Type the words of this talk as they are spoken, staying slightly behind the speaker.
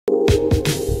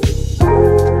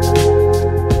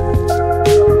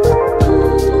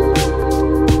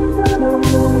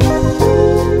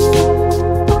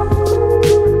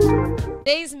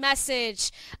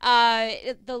message,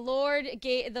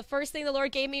 the first thing the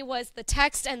Lord gave me was the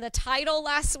text and the title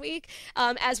last week,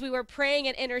 as we were praying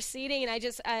and interceding.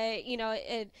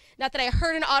 And not that I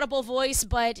heard an audible voice,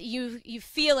 but you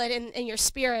feel it in your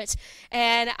spirit.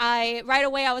 And right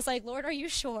away I was like, Lord, are you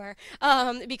sure?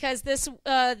 Because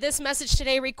this message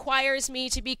today requires me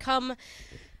to become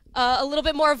a little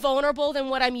bit more vulnerable than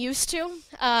what I'm used to.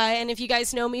 And if you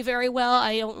guys know me very well,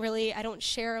 I don't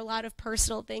share a lot of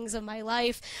personal things of my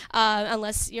life,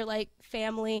 unless you're like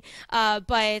family.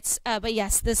 But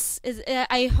yes, this is,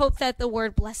 I hope that the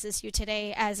word blesses you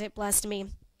today as it blessed me.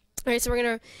 All right, so we're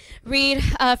going to read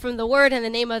from the Word in the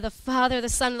name of the Father, the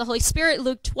Son, and the Holy Spirit.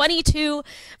 Luke 22,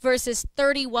 verses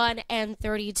 31 and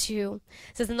 32.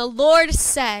 It says, "And the Lord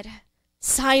said,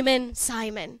 Simon,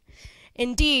 Simon,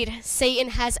 indeed,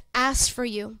 Satan has asked for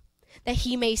you, that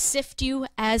he may sift you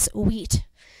as wheat.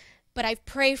 But I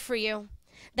pray for you,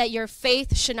 that your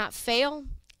faith should not fail,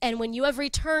 and when you have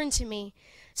returned to me,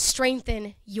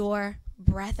 strengthen your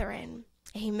brethren."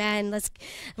 Amen.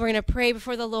 We're going to pray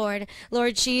before the Lord.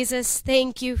 Lord Jesus,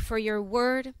 thank you for your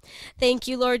word. Thank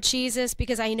you, Lord Jesus,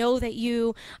 because I know that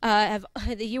you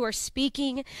are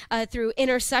speaking through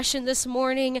intercession this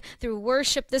morning, through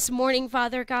worship this morning,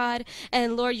 Father God.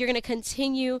 And Lord, you're going to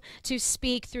continue to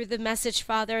speak through the message,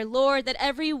 Father. Lord, that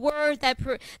every word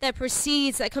that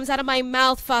proceeds, that comes out of my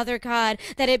mouth, Father God,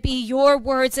 that it be your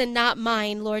words and not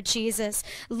mine, Lord Jesus.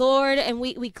 Lord, and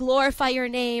we glorify your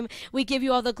name. We give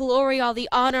you all the glory, all the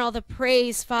honor, all the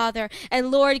praise, Father. And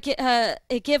Lord,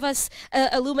 give us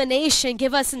illumination,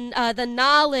 give us the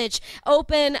knowledge,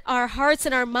 open our hearts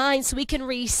and our minds so we can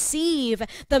receive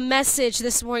the message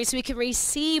this morning, so we can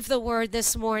receive the word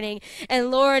this morning. And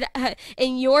Lord,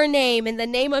 in your name, in the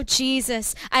name of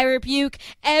Jesus, I rebuke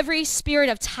every spirit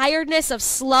of tiredness, of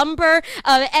slumber,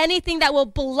 of anything that will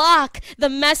block the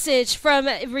message from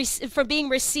being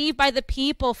received by the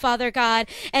people, Father God.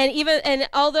 And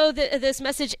although this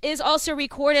message is also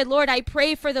recorded, Lord, I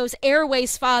pray for those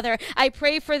airways, Father. I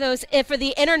pray for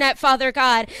the internet, Father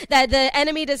God, that the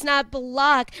enemy does not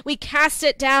block. We cast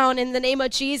it down in the name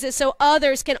of Jesus so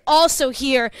others can also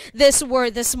hear this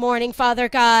word this morning, Father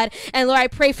God. And Lord, I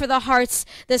pray for the hearts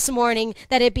this morning,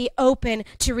 that it be open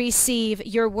to receive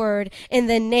your word in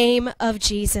the name of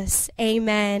Jesus.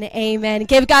 Amen. Amen.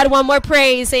 Give God one more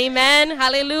praise. Amen.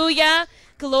 Hallelujah.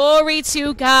 Glory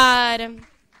to God.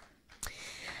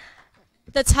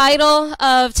 The title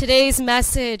of today's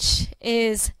message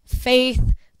is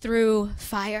Faith Through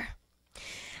Fire.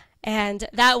 And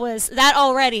that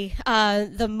already,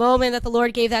 the moment that the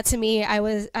Lord gave that to me, I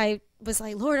was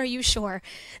like, Lord, are you sure?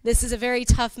 This is a very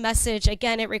tough message.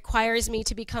 Again, it requires me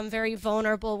to become very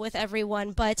vulnerable with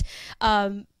everyone, but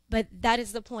that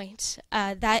is the point.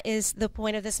 That is the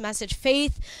point of this message.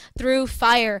 Faith through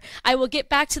fire. I will get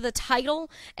back to the title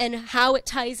and how it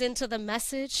ties into the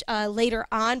message later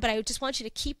on, but I just want you to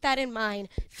keep that in mind.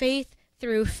 Faith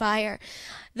through fire.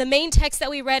 The main text that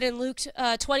we read in Luke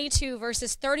 22,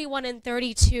 verses 31 and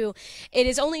 32, it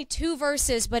is only 2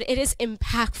 verses, but it is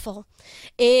impactful.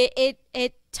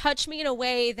 It touched me in a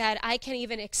way that I can't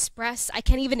even express, I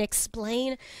can't even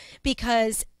explain,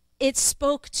 because it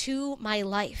spoke to my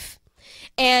life.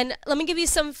 And let me give you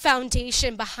some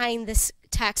foundation behind this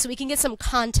text so we can get some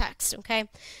context, okay?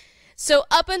 So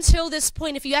up until this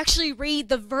point, if you actually read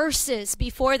the verses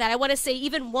before that, I want to say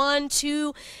even 1,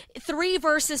 2, 3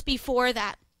 verses before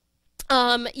that,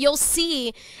 you'll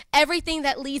see everything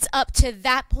that leads up to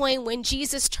that point when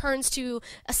Jesus turns to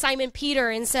Simon Peter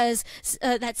and says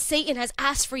that Satan has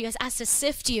asked for you, has asked to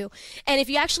sift you. And if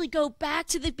you actually go back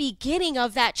to the beginning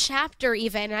of that chapter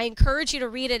even, and I encourage you to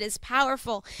read it, it's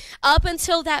powerful. Up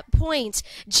until that point,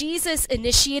 Jesus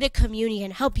initiated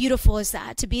communion. How beautiful is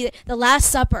that? To be the Last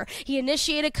Supper. He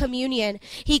initiated communion.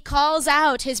 He calls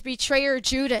out his betrayer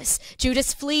Judas.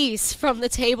 Judas flees from the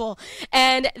table.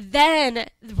 And then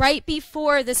right before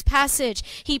this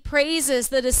passage, he praises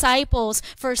the disciples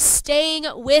for staying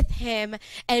with him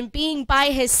and being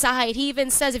by his side. He even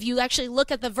says, if you actually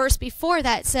look at the verse before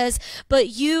that, it says, "But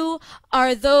you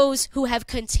are those who have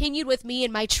continued with me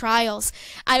in my trials.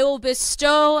 I will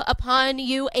bestow upon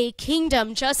you a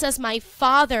kingdom, just as my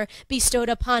Father bestowed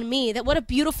upon me." That, what a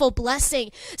beautiful blessing.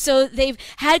 So they've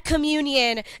had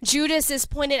communion. Judas is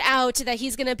pointed out that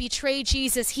he's going to betray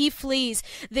Jesus. He flees.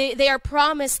 They are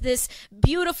promised this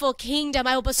beautiful kingdom.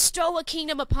 "I will bestow a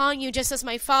kingdom upon you, just as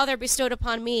my Father bestowed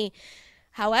upon me."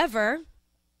 However,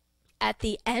 at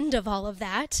the end of all of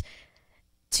that,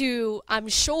 to, I'm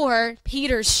sure,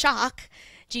 Peter's shock,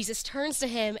 Jesus turns to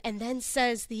him and then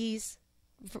says these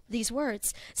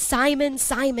words, "Simon,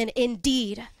 Simon,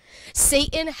 indeed,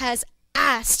 Satan has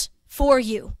asked for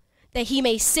you, that he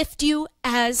may sift you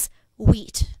as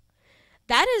wheat.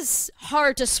 That is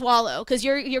hard to swallow, because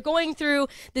you're going through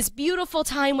this beautiful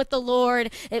time with the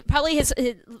Lord, probably his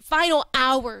final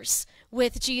hours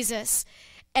with Jesus.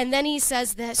 And then he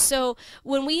says this. So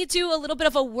when we do a little bit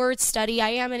of a word study, I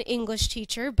am an English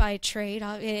teacher by trade.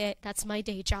 That's my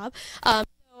day job. So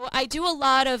I do a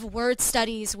lot of word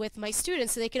studies with my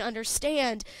students so they can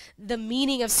understand the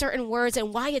meaning of certain words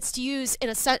and why it's used in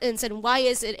a sentence and why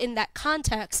is it in that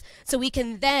context, so we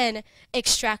can then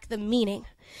extract the meaning.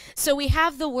 So we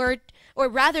have the word, or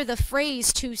rather the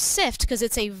phrase, to sift, because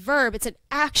it's a verb, it's an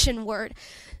action word.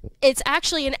 It's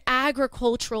actually an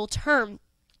agricultural term,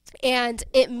 and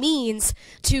it means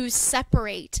to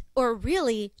separate, or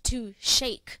really to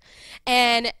shake.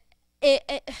 And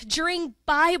during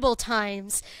Bible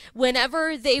times,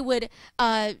 whenever they would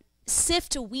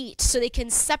sift wheat so they can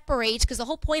separate, because the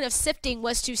whole point of sifting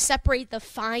was to separate the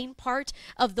fine part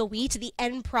of the wheat, the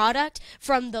end product,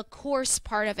 from the coarse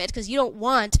part of it, because you don't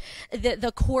want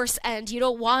the coarse end. You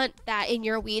don't want that in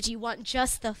your wheat. You want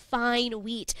just the fine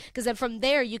wheat, because then from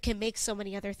there you can make so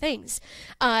many other things.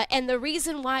 And the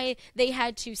reason why they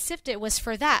had to sift it was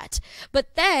for that.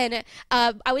 But then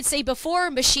I would say before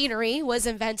machinery was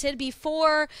invented,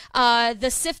 before the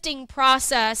sifting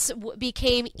process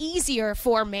became easier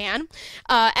for man,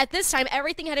 at this time,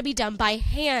 everything had to be done by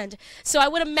hand. So I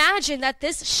would imagine that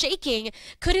this shaking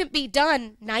couldn't be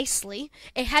done nicely.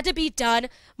 It had to be done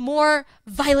more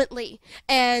violently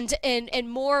and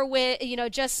more with,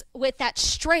 just with that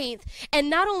strength. And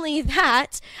not only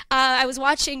that, I was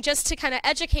watching, just to kind of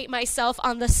educate myself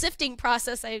on the sifting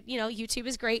process. YouTube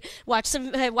is great. Watched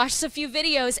a few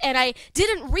videos, and I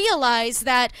didn't realize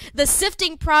that the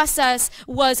sifting process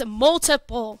was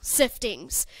multiple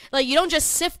siftings. Like, you don't just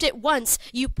sift it once.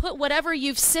 You put whatever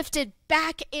you've sifted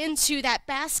back into that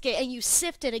basket and you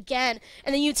sift it again,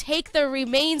 and then you take the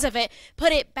remains of it,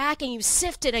 put it back, and you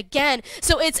sift it again.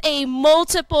 So it's a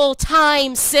multiple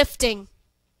time sifting.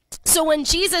 So when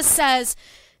Jesus says,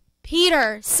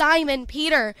 Peter, Simon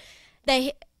Peter,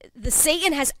 the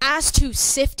Satan has asked to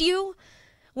sift you,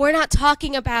 we're not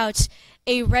talking about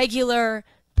a regular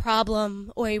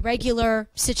problem or a regular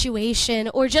situation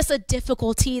or just a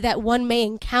difficulty that one may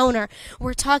encounter.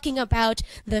 We're talking about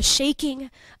the shaking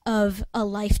of a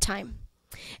lifetime.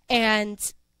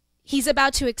 And he's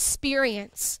about to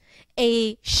experience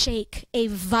a shake, a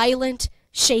violent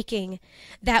shaking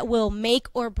that will make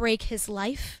or break his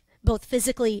life, both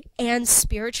physically and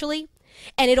spiritually.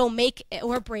 And it'll make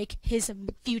or break his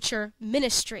future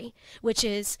ministry, which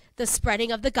is the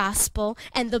spreading of the gospel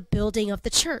and the building of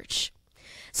the church.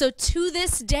 So to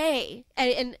this day,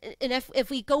 and if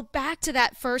we go back to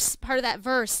that first part of that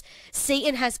verse,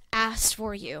 Satan has asked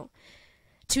for you.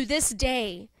 To this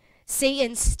day,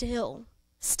 Satan still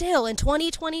in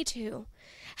 2022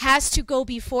 has to go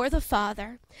before the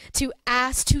Father to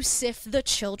ask to sift the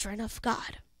children of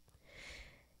God.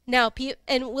 Now,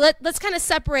 and let's kind of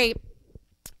separate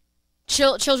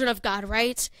children of God,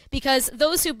 right? Because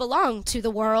those who belong to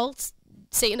the world,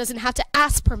 Satan doesn't have to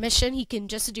ask permission. He can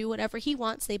just do whatever he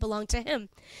wants. They belong to him.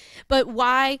 But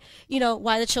why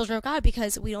the children of God?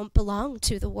 Because we don't belong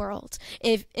to the world.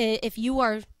 If you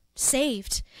are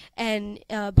saved and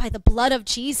by the blood of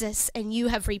Jesus, and you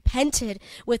have repented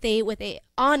with a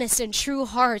honest and true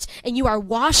heart, and you are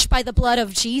washed by the blood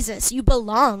of Jesus, you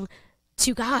belong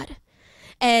to God.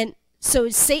 And so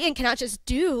Satan cannot just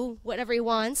do whatever he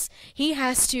wants. He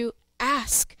has to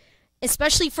ask,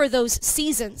 especially for those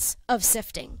seasons of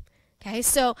sifting. Okay,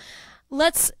 so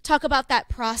let's talk about that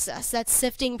process, that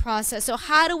sifting process. So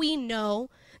how do we know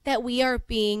that we are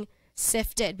being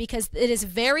sifted? Because it is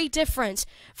very different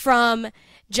from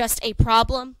just a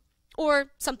problem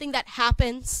or something that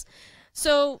happens.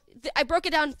 So I broke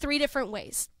it down 3 different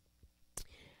ways.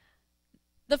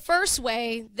 The first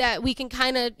way that we can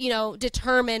kind of,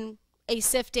 determine a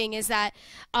sifting is that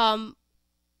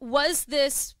was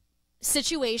the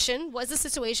situation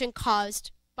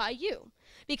caused by you?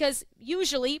 Because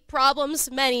usually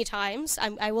problems, many times,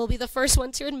 I will be the first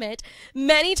one to admit,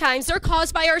 many times they're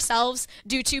caused by ourselves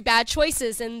due to bad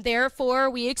choices, and therefore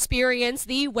we experience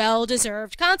the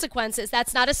well-deserved consequences.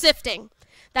 That's not a sifting.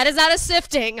 That is not a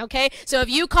sifting, okay? So if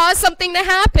you caused something to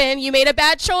happen, you made a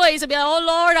bad choice, and be like, oh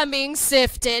Lord, I'm being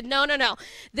sifted. No.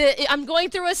 I'm going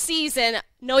through a season.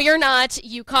 No, you're not.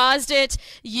 You caused it.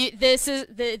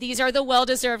 These are the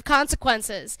well-deserved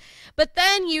consequences. But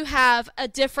then you have a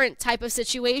different type of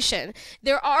situation.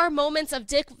 There are moments of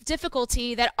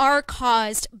difficulty that are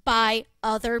caused by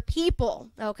other people,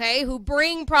 okay, who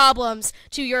bring problems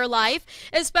to your life,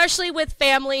 especially with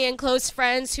family and close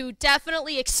friends who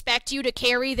definitely expect you to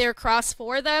carry their cross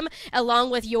for them along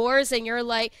with yours, and you're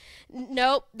like,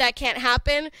 nope, that can't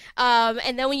happen.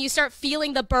 And then when you start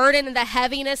feeling the burden and the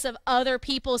heaviness of other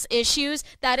people's issues,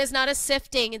 that is not a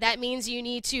sifting. That means you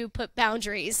need to put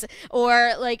boundaries,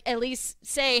 or like at least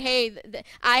say, hey,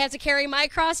 I have to carry my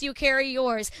cross, you carry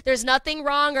yours. There's nothing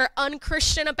wrong or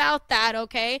unchristian about that,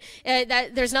 okay?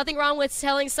 That there's nothing wrong with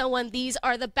telling someone these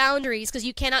are the boundaries, because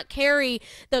you cannot carry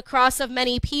the cross of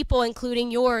many people,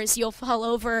 including yours. You'll fall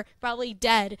over probably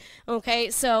dead, okay?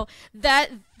 So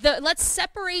let's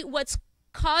separate what's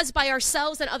caused by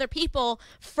ourselves and other people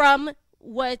from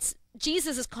what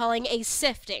Jesus is calling a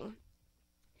sifting.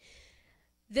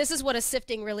 This is what a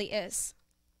sifting really is.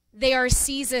 They are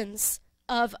seasons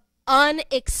of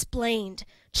unexplained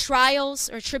trials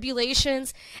or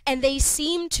tribulations, and they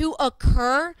seem to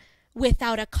occur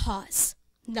without a cause.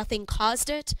 Nothing caused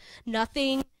it.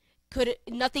 Nothing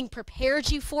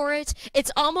prepared you for it.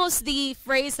 It's almost the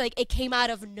phrase like it came out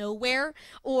of nowhere,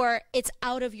 or it's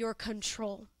out of your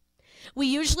control. We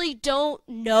usually don't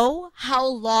know how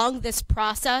long this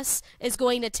process is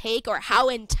going to take or how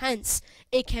intense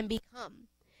it can become.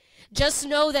 Just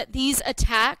know that these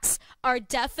attacks are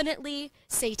definitely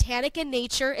satanic in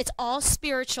nature. It's all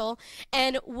spiritual.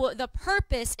 And the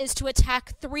purpose is to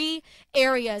attack 3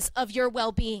 areas of your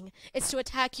well-being. It's to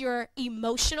attack your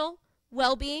emotional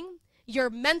well-being, your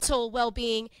mental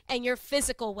well-being, and your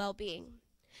physical well-being.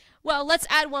 Well, let's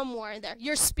add one more in there.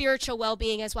 Your spiritual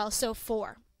well-being as well. So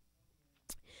 4.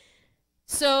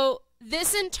 So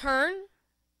this in turn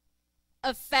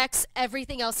affects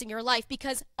everything else in your life,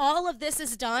 because all of this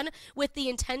is done with the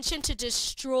intention to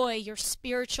destroy your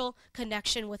spiritual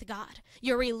connection with God,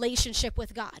 your relationship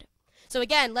with God. So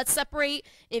again, let's separate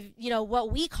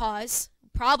what we cause,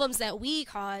 problems that we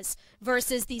cause,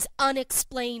 versus these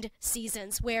unexplained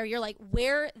seasons where you're like,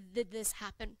 where did this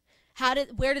happen?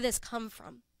 Where did this come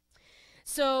from?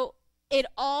 So it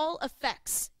all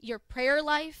affects your prayer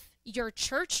life, your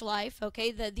church life, okay?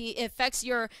 It affects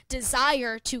your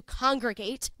desire to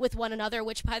congregate with one another,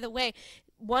 which, by the way,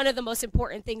 one of the most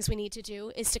important things we need to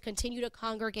do is to continue to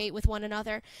congregate with one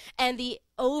another, and the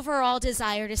overall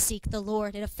desire to seek the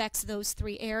Lord. It affects those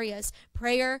 3 areas: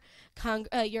 prayer,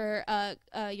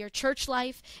 your church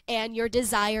life, and your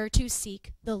desire to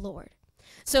seek the Lord.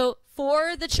 So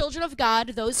for the children of God,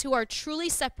 those who are truly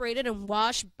separated and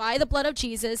washed by the blood of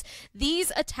Jesus,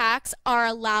 these attacks are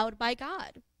allowed by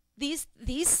God. These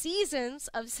seasons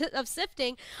of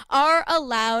sifting are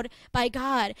allowed by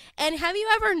God. And have you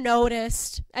ever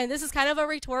noticed, and this is kind of a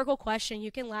rhetorical question, you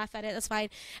can laugh at it, that's fine.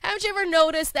 Haven't you ever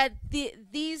noticed that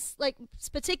these like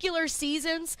particular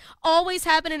seasons always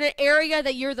happen in an area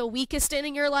that you're the weakest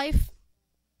in your life?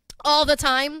 All the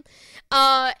time,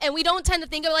 and we don't tend to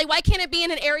think of like, why can't it be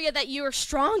in an area that you're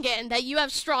strong in, that you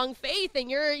have strong faith and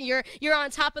you're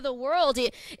on top of the world?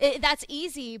 That's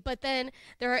easy, but then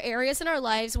there are areas in our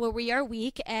lives where we are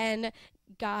weak, and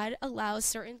God allows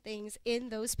certain things in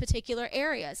those particular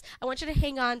areas. I want you to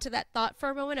hang on to that thought for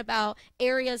a moment about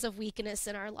areas of weakness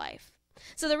in our life.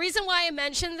 So the reason why I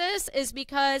mention this is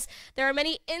because there are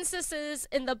many instances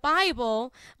in the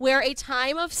Bible where a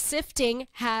time of sifting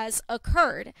has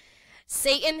occurred.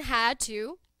 Satan had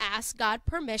to ask God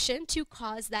permission to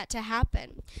cause that to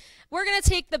happen. We're going to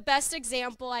take the best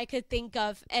example I could think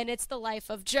of, and it's the life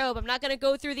of Job. I'm not going to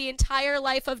go through the entire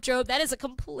life of Job. That is a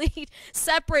complete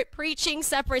separate preaching,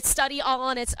 separate study all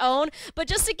on its own. But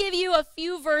just to give you a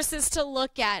few verses to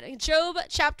look at. Job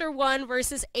chapter 1,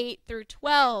 verses 8 through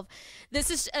 12.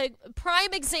 This is a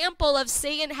prime example of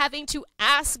Satan having to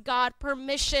ask God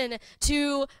permission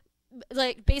to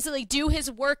basically do his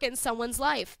work in someone's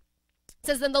life. It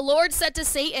says, then the Lord said to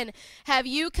Satan, have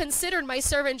you considered my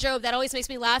servant Job? That always makes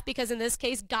me laugh, because in this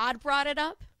case, God brought it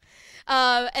up.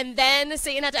 And then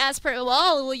Satan had to ask, well,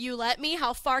 will you let me?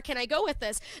 How far can I go with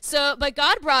this? But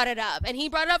God brought it up, and he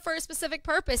brought it up for a specific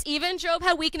purpose. Even Job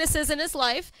had weaknesses in his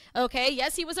life. Okay,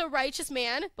 yes, he was a righteous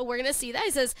man, but we're going to see that.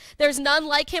 He says, there's none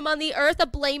like him on the earth, a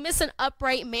blameless and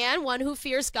upright man, one who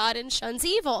fears God and shuns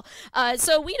evil.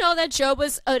 So we know that Job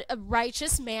was a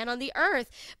righteous man on the earth,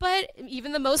 but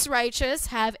even the most righteous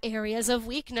have areas of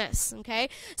weakness. Okay,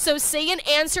 so Satan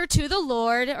answered the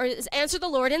Lord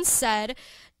and said,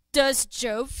 does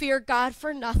Job fear God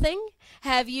for nothing?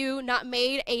 Have you not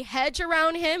made a hedge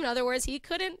around him? In other words, he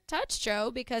couldn't touch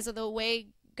Job because of the way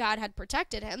God had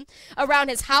protected him, around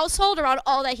his household, around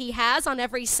all that he has on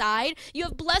every side. You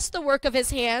have blessed the work of his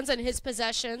hands, and his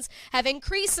possessions have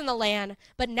increased in the land.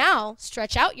 But now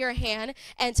stretch out your hand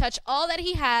and touch all that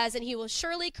he has, and he will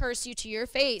surely curse you to your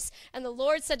face. And the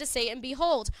Lord said to Satan,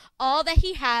 behold, all that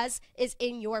he has is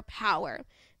in your power.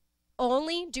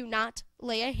 Only do not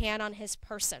lay a hand on his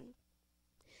person.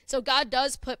 So God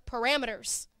does put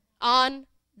parameters on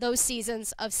those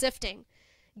seasons of sifting.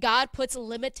 God puts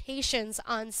limitations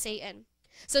on Satan.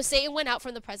 So Satan went out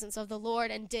from the presence of the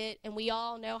Lord and we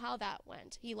all know how that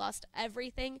went. He lost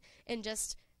everything in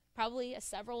just probably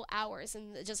several hours,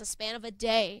 in just a span of a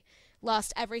day,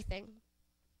 lost everything.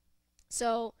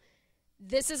 So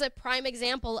this is a prime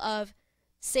example of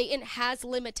Satan has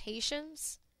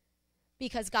limitations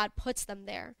because God puts them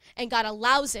there, and God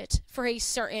allows it for a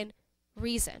certain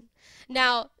reason.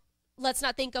 Now, let's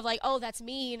not think of like, oh, that's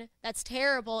mean, that's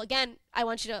terrible. Again, I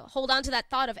want you to hold on to that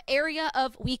thought of area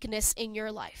of weakness in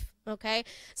your life, okay?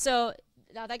 So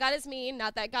not that God is mean,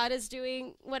 not that God is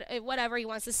doing whatever, he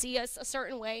wants to see us a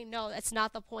certain way. No, that's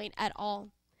not the point at all.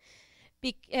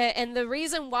 And the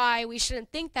reason why we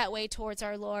shouldn't think that way towards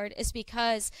our Lord is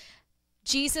because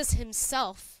Jesus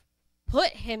himself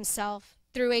put himself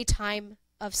through a time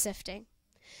of sifting.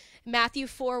 Matthew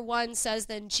 4:1 says,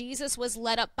 then Jesus was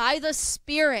led up by the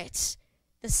Spirit.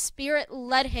 The Spirit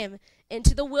led him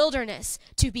into the wilderness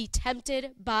to be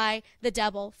tempted by the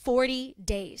devil 40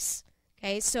 days.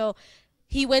 Okay, so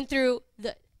he went through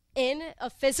in a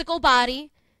physical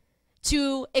body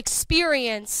to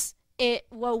experience it,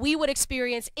 what we would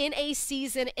experience in a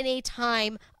season, in a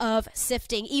time of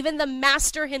sifting. Even the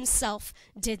master himself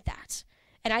did that.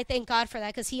 And I thank God for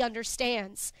that, because he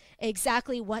understands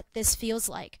exactly what this feels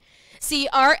like. See,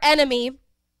 our enemy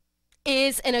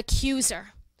is an accuser.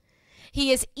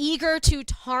 He is eager to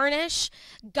tarnish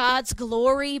God's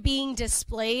glory being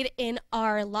displayed in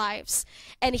our lives.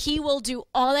 And he will do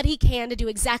all that he can to do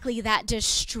exactly that,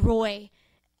 destroy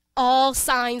all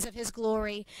signs of his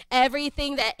glory.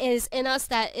 Everything that is in us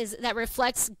that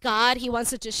reflects God, he wants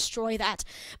to destroy that.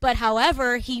 But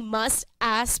however, he must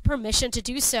ask permission to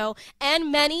do so. And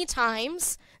many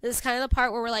times, this is kind of the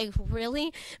part where we're like,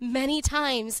 really? Many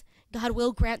times, God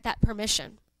will grant that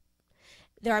permission.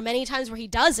 There are many times where he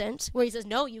doesn't, where he says,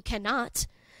 no, you cannot.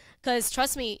 Because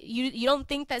trust me, you don't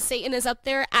think that Satan is up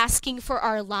there asking for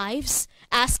our lives,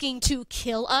 asking to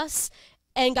kill us.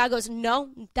 And God goes,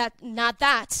 no, not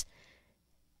that.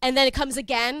 And then it comes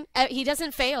again. He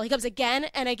doesn't fail. He comes again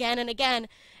and again and again.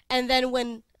 And then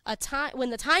when the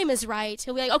time is right,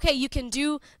 he'll be like, okay, you can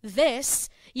do this.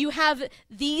 You have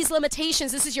these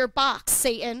limitations. This is your box,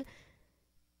 Satan.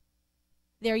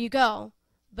 There you go.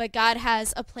 But God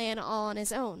has a plan all on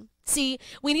his own. See,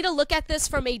 we need to look at this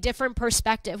from a different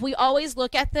perspective. We always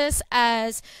look at this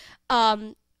as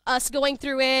us going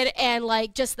through it and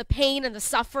like just the pain and the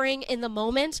suffering in the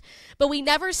moment, but we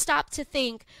never stop to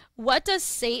think, what does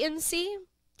Satan see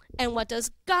and what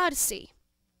does God see?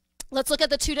 Let's look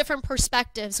at the two different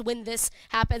perspectives when this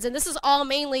happens. And this is all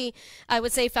mainly, I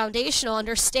would say, foundational,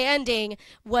 understanding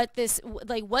what this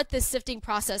sifting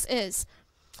process is.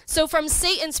 So from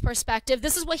Satan's perspective,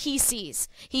 this is what he sees.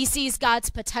 He sees God's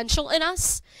potential in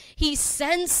us. He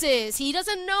senses, he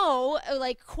doesn't know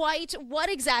quite what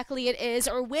exactly it is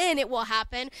or when it will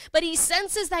happen, but he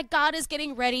senses that God is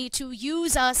getting ready to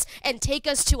use us and take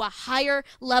us to a higher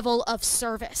level of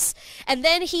service. And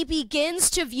then he begins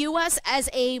to view us as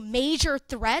a major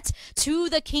threat to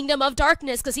the kingdom of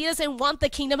darkness, because he doesn't want the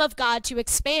kingdom of God to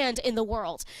expand in the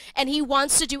world. And he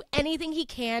wants to do anything he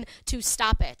can to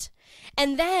stop it.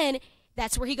 And then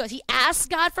that's where he goes. He asks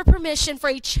God for permission, for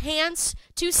a chance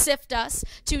to sift us,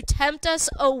 to tempt us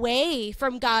away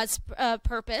from God's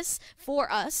purpose for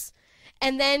us.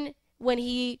 And then when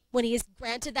he is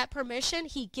granted that permission,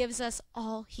 he gives us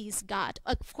all he's got,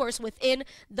 of course, within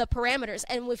the parameters.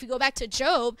 And if we go back to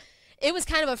Job, it was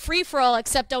kind of a free-for-all,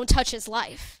 except don't touch his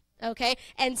life. Okay?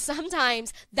 And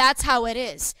sometimes that's how it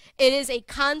is. It is a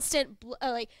constant,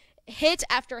 hit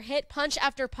after hit, punch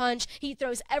after punch. He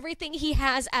throws everything he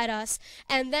has at us.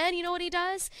 And then, you know what he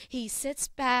does? He sits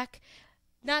back,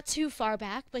 not too far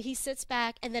back, but he sits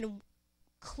back and then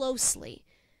closely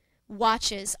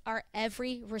watches our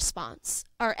every response,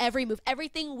 our every move,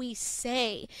 everything we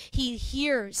say. He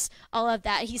hears all of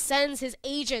that. He sends his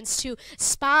agents to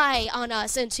spy on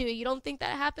us and to, you don't think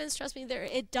that happens? Trust me,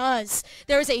 it does.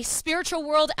 There is a spiritual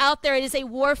world out there. It is a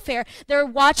warfare. They're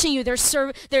watching you. It's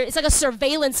like a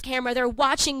surveillance camera. They're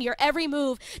watching your every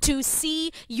move to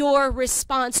see your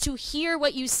response, to hear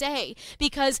what you say,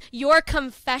 because your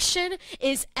confession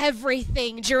is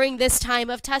everything during this time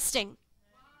of testing.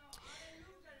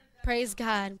 Praise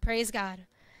God. Praise God.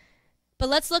 But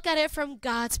let's look at it from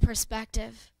God's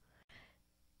perspective.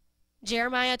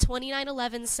 Jeremiah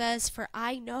 29:11 says, "For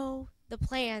I know the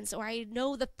plans, or I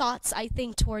know the thoughts I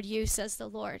think toward you, says the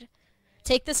Lord."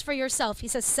 Take this for yourself. He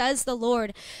says the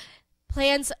Lord,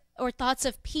 plans or thoughts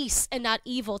of peace and not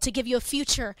evil, to give you a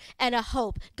future and a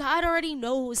hope. God already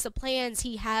knows the plans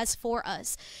he has for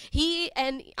us.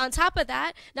 And on top of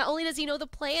that, not only does he know the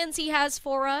plans he has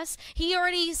for us, he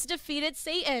already defeated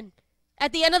Satan.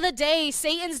 At the end of the day,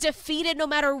 Satan's defeated no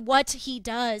matter what he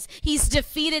does. He's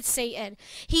defeated Satan.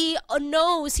 He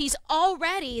knows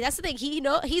that's the thing,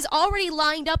 he's already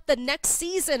lined up the next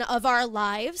season of our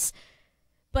lives,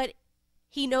 but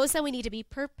he knows that we need to be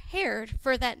prepared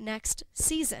for that next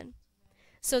season.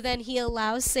 So then he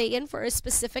allows Satan for a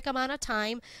specific amount of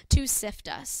time to sift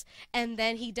us. And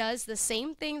then he does the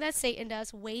same thing that Satan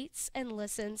does, waits and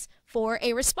listens for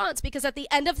a response. Because at the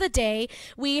end of the day,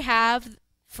 we have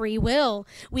free will.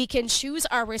 We can choose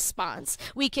our response.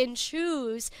 We can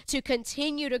choose to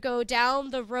continue to go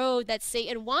down the road that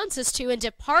Satan wants us to and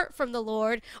depart from the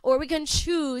Lord, or we can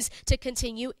choose to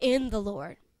continue in the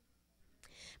Lord.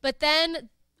 But then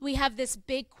we have this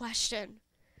big question.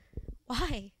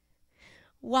 Why?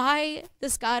 Why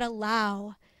does God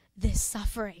allow this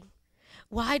suffering?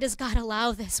 Why does God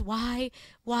allow this? Why?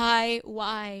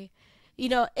 You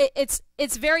know,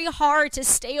 it's very hard to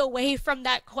stay away from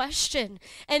that question.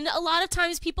 And a lot of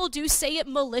times people do say it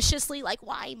maliciously, like,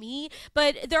 why me?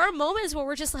 But there are moments where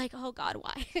we're just like, oh God,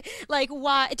 why? Like,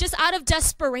 why? Just out of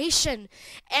desperation.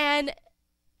 And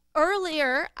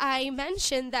earlier, I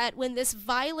mentioned that when this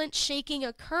violent shaking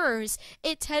occurs,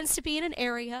 it tends to be in an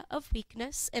area of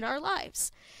weakness in our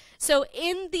lives. So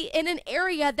in an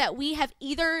area that we have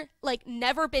either like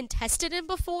never been tested in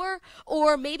before,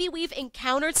 or maybe we've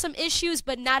encountered some issues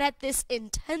but not at this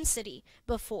intensity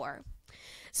before.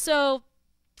 So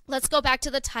let's go back to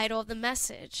the title of the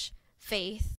message,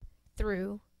 Faith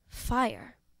Through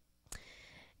Fire.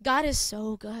 God is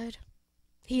so good.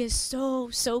 He is so,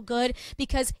 so good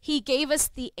because he gave us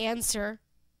the answer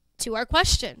to our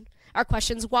question. Our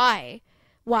question's why?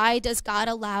 Why does God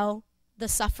allow the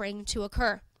suffering to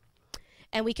occur?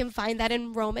 And we can find that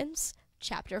in Romans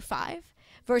chapter 5,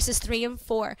 verses 3 and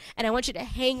 4. And I want you to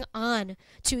hang on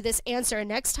to this answer. And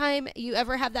next time you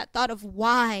ever have that thought of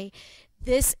why,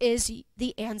 this is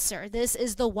the answer. This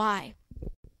is the why.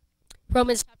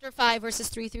 Romans chapter 5, verses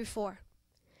 3 through 4.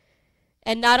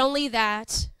 And not only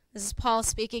that, this is Paul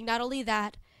speaking, not only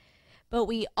that, but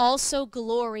we also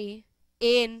glory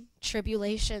in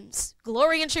tribulations.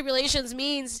 Glory in tribulations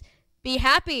means be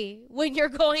happy when you're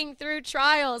going through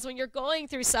trials, when you're going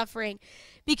through suffering,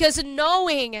 because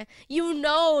you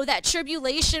know that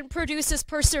tribulation produces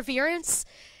perseverance,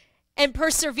 and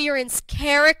perseverance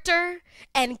character,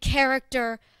 and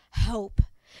character hope.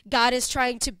 God is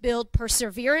trying to build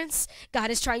perseverance, God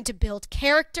is trying to build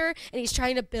character, and he's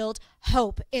trying to build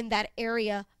hope in that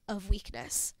area of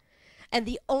weakness. And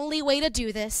the only way to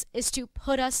do this is to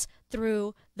put us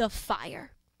through the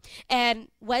fire. And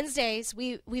Wednesdays,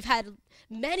 we've had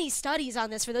many studies on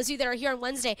this. For those of you that are here on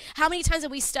Wednesday, how many times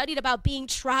have we studied about being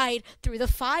tried through the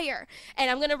fire?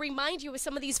 And I'm going to remind you with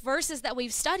some of these verses that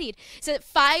we've studied. So that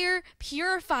fire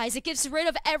purifies. It gets rid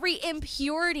of every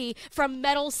impurity from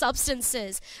metal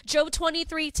substances. Job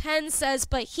 23:10 says,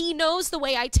 but he knows the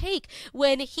way I take.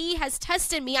 When he has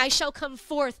tested me, I shall come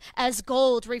forth as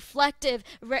gold, reflecting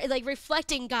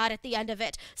God at the end of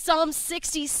it. Psalm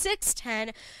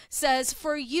 66:10 says,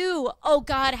 for you, O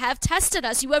God, have tested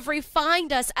us. You have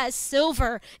refined us as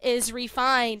silver is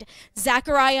refined.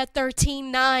 Zechariah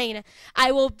 13:9.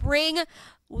 I will bring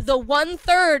the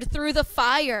 1/3 through the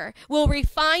fire, will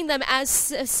refine them as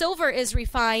silver is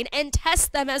refined, and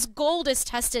test them as gold is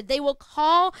tested. They will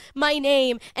call my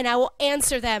name, and I will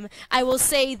answer them. I will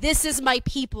say, this is my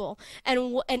people,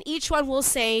 and each one will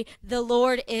say, the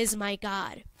Lord is my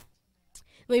God.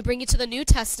 Let me bring you to the New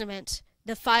Testament.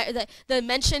 The fire, the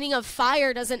mentioning of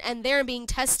fire doesn't end there, being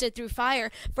tested through fire.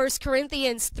 1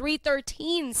 Corinthians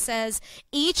 3:13 says,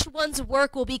 each one's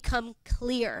work will become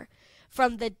clear for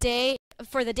the day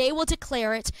will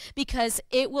declare it, because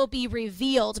it will be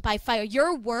revealed by fire.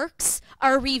 Your works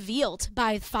are revealed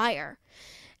by fire,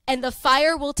 and the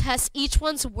fire will test each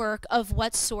one's work of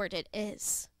what sort it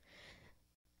is.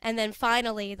 And then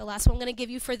finally, the last one I'm going to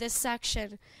give you for this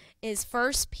section is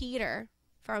 1 Peter.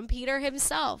 From Peter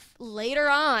himself, later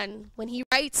on, when he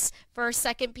writes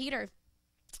 1st, 2nd Peter,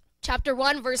 chapter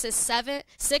 1, verses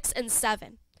 6 and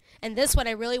 7. And this one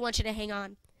I really want you to hang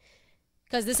on,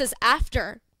 because this is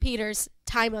after Peter's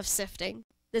time of sifting.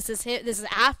 This is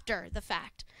after the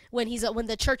fact, when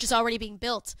the church is already being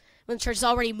built, when the church is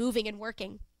already moving and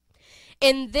working.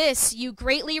 In this you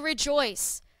greatly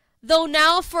rejoice, though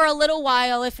now for a little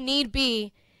while, if need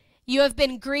be, you have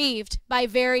been grieved by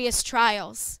various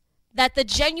trials, that the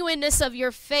genuineness of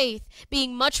your faith,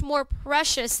 being much more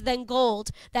precious than gold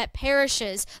that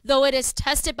perishes, though it is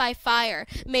tested by fire,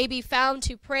 may be found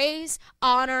to praise,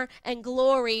 honor, and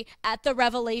glory at the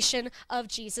revelation of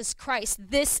Jesus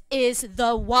Christ. This is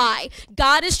the why.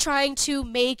 God is trying to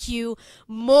make you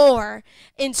more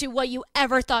into what you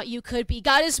ever thought you could be.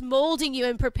 God is molding you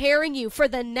and preparing you for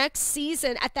the next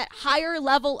season at that higher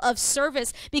level of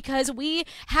service, because we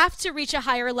have to reach a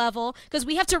higher level, because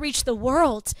we have to reach the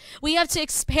world. We have to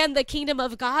expand the kingdom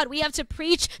of God. We have to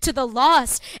preach to the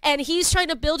lost. And he's trying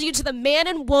to build you to the man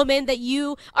and woman that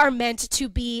you are meant to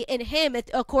be in him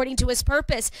according to his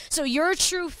purpose. So your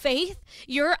true faith,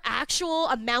 your actual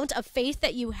amount of faith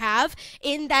that you have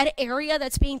in that area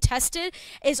that's being tested,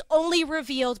 is only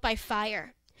revealed by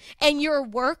fire. And your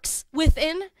works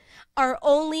within are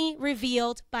only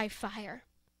revealed by fire.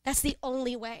 That's the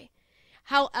only way.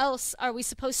 How else are we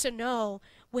supposed to know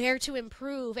where to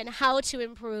improve and how to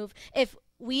improve if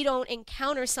we don't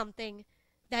encounter something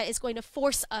that is going to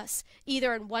force us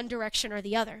either in one direction or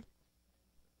the other?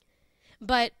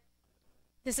 But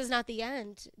this is not the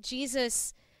end.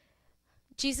 Jesus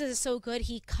is so good.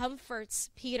 He comforts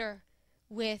Peter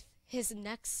with his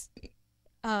next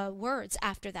words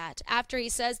after that. After he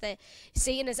says that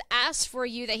Satan has asked for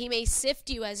you that he may sift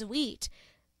you as wheat.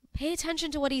 Pay attention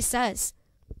to what he says.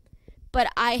 But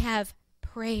I have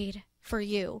prayed for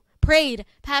you. Prayed,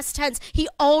 past tense. He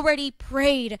already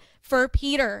prayed for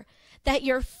Peter that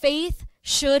your faith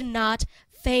should not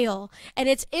fail. And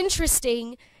it's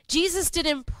interesting, Jesus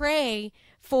didn't pray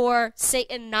for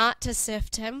Satan not to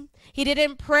sift him. He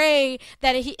didn't pray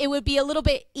that it would be a little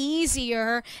bit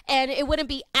easier and it wouldn't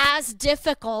be as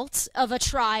difficult of a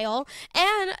trial.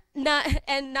 And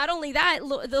not only that,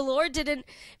 the Lord didn't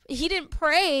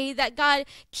pray that God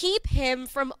keep him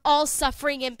from all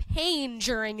suffering and pain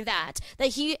during that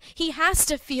he has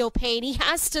to feel pain, he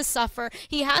has to suffer,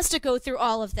 he has to go through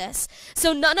all of this.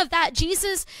 So none of that.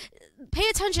 Jesus, pay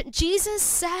attention,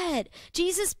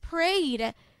 Jesus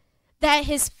prayed that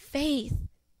his faith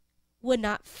would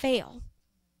not fail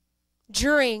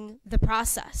during the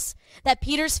process, that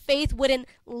Peter's faith wouldn't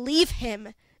leave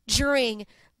him during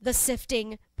the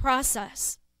sifting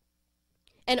process.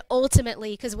 And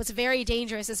ultimately, because what's very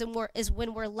dangerous is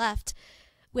when we're left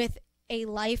with a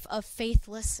life of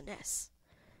faithlessness.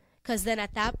 Because then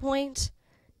at that point,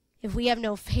 if we have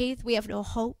no faith, we have no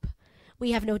hope,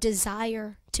 we have no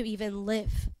desire to even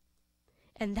live.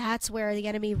 And that's where the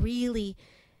enemy really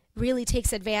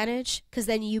takes advantage, because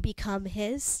then you become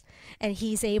his, and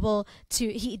the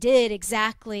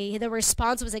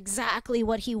response was exactly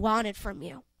what he wanted from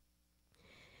you.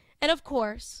 And of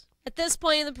course, at this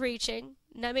point in the preaching,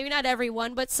 maybe not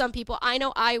everyone, but some people, I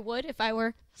know I would if I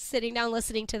were sitting down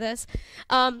listening to this.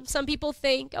 Some people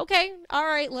think, okay, all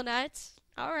right, Lynnette,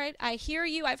 all right, I hear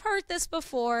you, I've heard this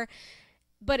before,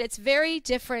 but it's very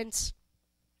different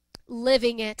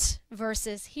living it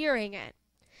versus hearing it.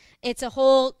 It's a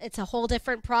whole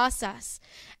different process.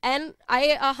 And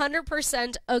I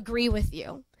 100% agree with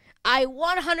you. I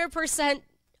 100%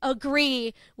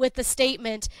 agree with the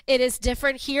statement. It is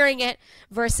different hearing it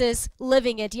versus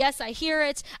living it. Yes, I hear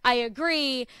it, I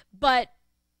agree, but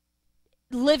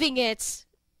living it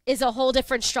is a whole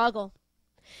different struggle.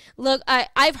 Look,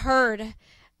 I've read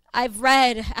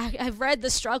the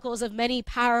struggles of many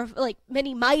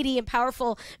mighty and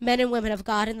powerful men and women of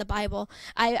God in the Bible.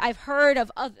 I've heard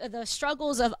of the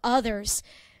struggles of others,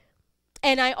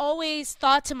 and I always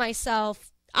thought to myself,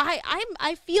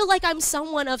 I feel like I'm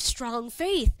someone of strong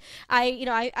faith.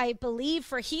 I believe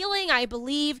for healing. I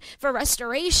believe for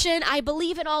restoration. I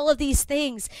believe in all of these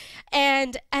things.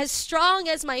 And as strong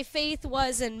as my faith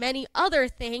was in many other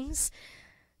things,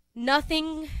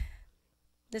 nothing.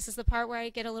 This is the part where I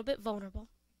get a little bit vulnerable.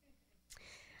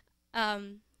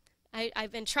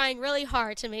 I've been trying really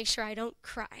hard to make sure I don't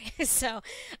cry. So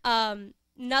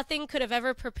nothing could have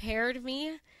ever prepared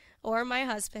me or my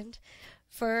husband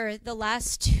for the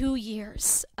last 2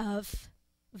 years of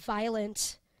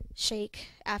violent shake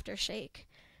after shake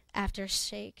after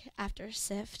shake after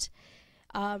sift.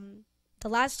 The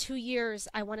last 2 years,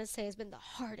 I want to say, has been the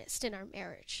hardest in our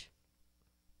marriage.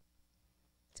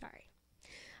 Sorry.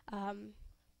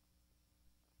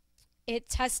 It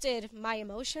tested my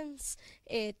emotions.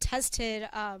 It tested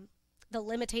the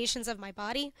limitations of my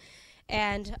body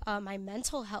and my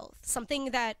mental health.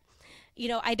 Something that,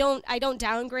 I don't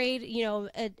downgrade,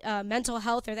 mental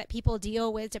health, or that people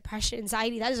deal with depression,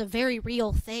 anxiety. That is a very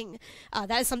real thing.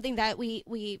 That is something that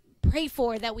we pray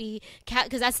for, that we can't,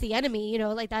 because that's the enemy,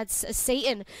 like that's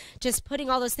Satan just putting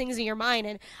all those things in your mind.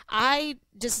 And I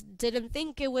just didn't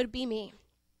think it would be me.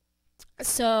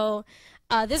 So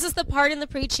this is the part in the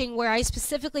preaching where I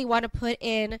specifically want to put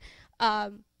in,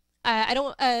 I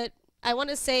don't, I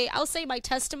want to say, I'll say my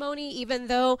testimony, even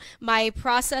though my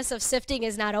process of sifting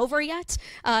is not over yet.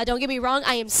 Don't get me wrong,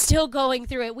 I am still going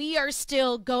through it. We are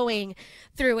still going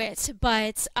through it,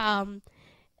 but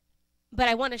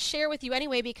I want to share with you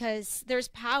anyway, because there's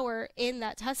power in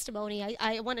that testimony.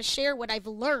 I want to share what I've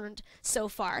learned so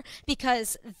far,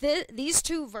 because these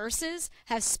two verses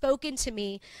have spoken to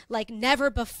me like never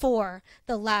before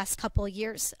the last couple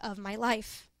years of my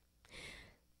life.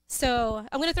 So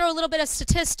I'm going to throw a little bit of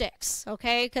statistics,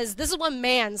 okay? Because this is what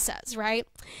man says, right?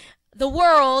 The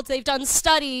world, they've done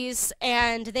studies,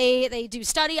 and they do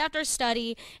study after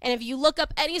study, and if you look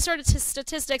up any sort of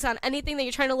statistics on anything that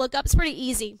you're trying to look up, it's pretty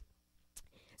easy.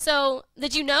 So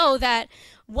did you know that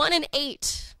 1 in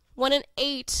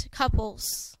 8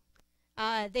 couples,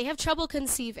 they have trouble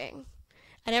conceiving?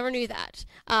 I never knew that.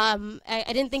 I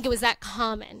didn't think it was that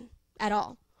common at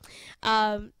all.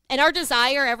 And our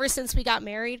desire ever since we got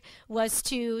married was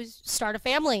to start a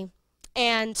family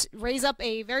and raise up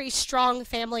a very strong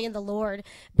family in the Lord,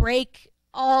 break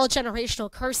all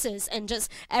generational curses and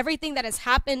just everything that has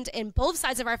happened in both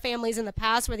sides of our families in the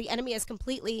past where the enemy has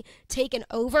completely taken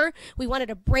over. We wanted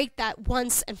to break that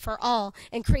once and for all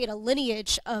and create a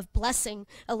lineage of blessing,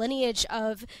 a lineage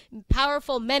of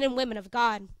powerful men and women of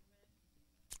God.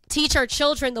 Teach our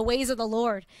children the ways of the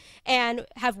Lord and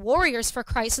have warriors for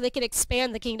Christ so they can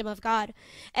expand the kingdom of God.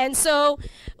 And so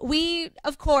we,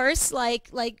 of course, like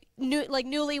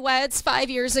newlyweds 5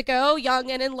 years ago,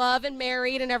 young and in love and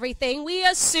married and everything, we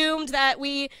assumed that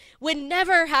we would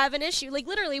never have an issue. Like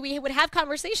literally, we would have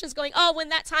conversations going, oh, when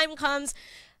that time comes,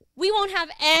 we won't have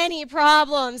any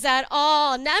problems at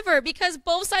all, never, because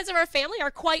both sides of our family are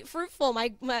quite fruitful. My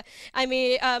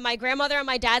grandmother on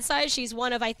my dad's side, she's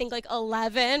one of, I think, like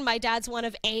 11. My dad's one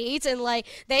of 8, and like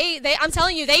I'm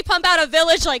telling you, they pump out a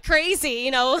village like crazy,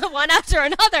 one after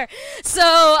another.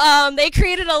 So they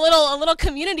created a little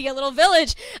community, a little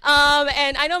village.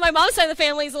 And I know my mom's side of the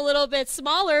family is a little bit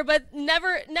smaller, but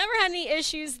never had any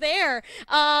issues there.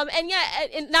 And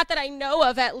yet, not that I know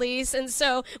of, at least. And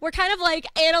so we're kind of like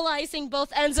analyzing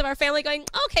both ends of our family, going,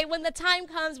 okay, when the time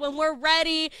comes, when we're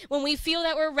ready, when we feel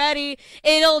that we're ready,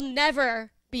 it'll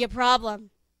never be a problem.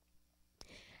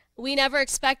 We never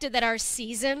expected that our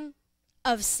season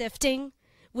of sifting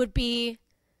would be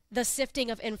the sifting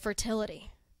of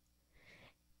infertility.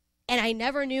 And I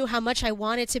never knew how much I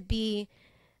wanted to be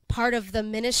part of the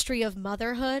ministry of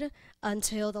motherhood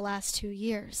until the last 2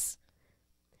 years.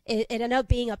 It ended up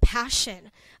being a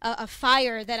passion, a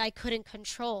fire that I couldn't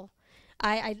control.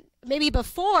 I maybe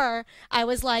before I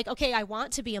was like, okay, I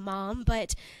want to be a mom,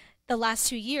 but the last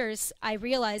 2 years I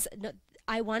realized no,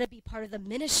 I want to be part of the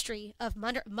ministry of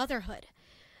motherhood,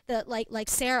 like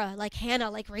Sarah, like Hannah,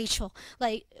 like Rachel,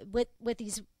 like with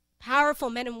these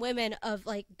powerful men and women of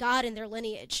like God and their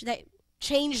lineage that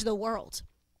changed the world.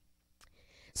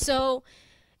 So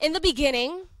in the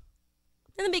beginning,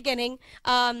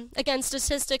 again,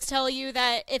 statistics tell you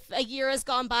that if a year has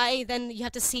gone by, then you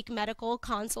have to seek medical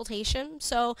consultation.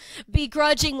 So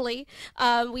begrudgingly,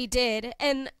 we did.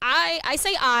 And I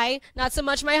say I, not so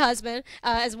much my husband,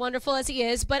 as wonderful as he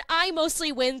is, but I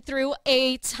mostly went through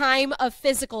a time of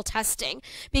physical testing.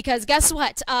 Because guess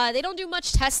what? They don't do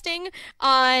much testing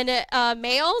on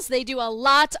males. They do a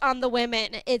lot on the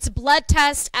women. It's blood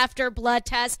test after blood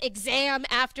test, exam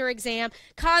after exam,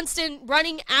 constant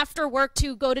running after work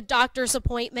to go to doctor's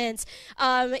appointments,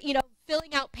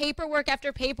 filling out paperwork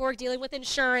after paperwork, dealing with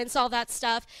insurance, all that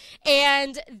stuff.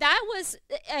 And that was,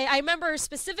 I remember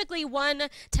specifically one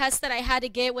test that I had to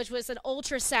get, which was an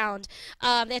ultrasound.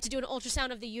 They had to do an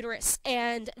ultrasound of the uterus,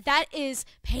 and that is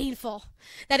painful.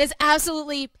 That is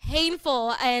absolutely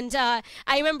painful. And I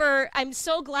remember, I'm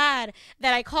so glad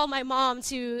that I called my mom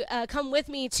to come with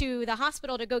me to the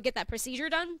hospital to go get that procedure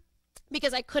done,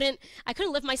 because I couldn't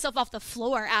lift myself off the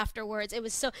floor afterwards. It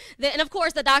was so, and of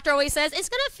course the doctor always says, it's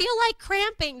gonna feel like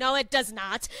cramping. No, it does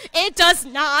not. It does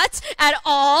not at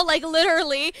all. Like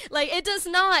literally, like it does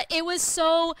not. It was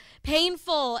so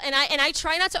painful. And I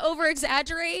try not to over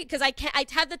exaggerate, because I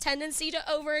have the tendency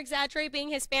to over exaggerate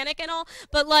being Hispanic and all,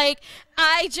 but like,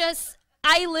 I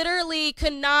literally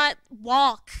could not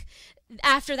walk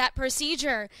after that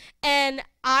procedure. And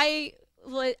I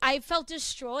I felt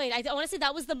destroyed. I want to say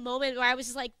that was the moment where I was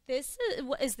just like, is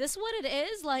this what it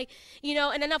is? Like,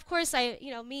 and then of course I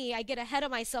get ahead of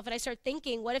myself and I start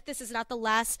thinking, what if this is not the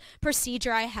last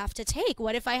procedure I have to take?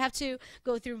 What if I have to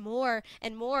go through more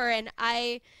and more? And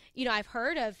I've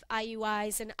heard of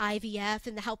IUIs and IVF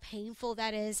and how painful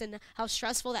that is and how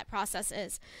stressful that process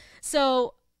is.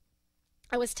 So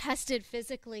I was tested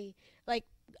physically, like,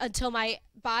 until my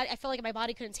body, I felt like my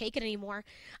body couldn't take it anymore.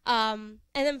 And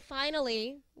then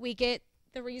finally, we get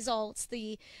the results,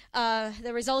 the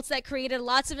results that created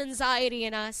lots of anxiety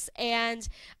in us. And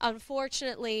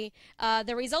unfortunately,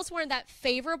 the results weren't that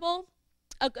favorable.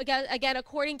 Again,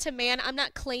 according to man, I'm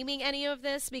not claiming any of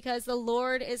this because the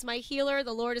Lord is my healer,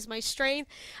 the Lord is my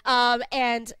strength.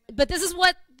 But this is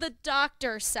what the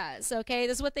doctor says. Okay,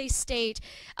 this is what they state.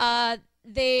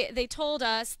 They told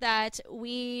us that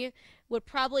we would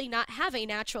probably not have a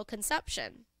natural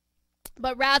conception,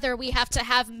 but rather we have to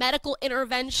have medical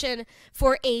intervention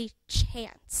for a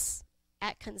chance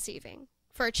at conceiving,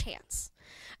 for a chance.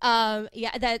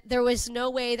 That there was no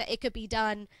way that it could be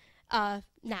done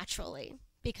naturally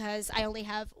because I only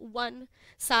have one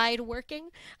side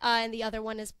working and the other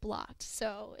one is blocked.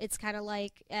 So it's kind of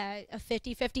like a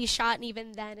 50-50 shot, and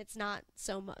even then it's not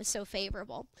so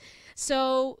favorable.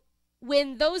 So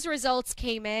when those results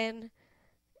came in,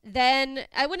 then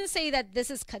I wouldn't say that this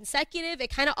is consecutive.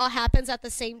 It kind of all happens at the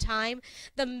same time.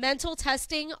 The mental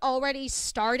testing already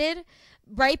started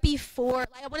right before,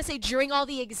 I want to say during all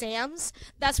the exams.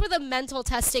 That's where the mental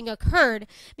testing occurred,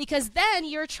 because then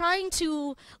you're trying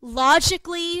to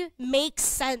logically make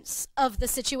sense of the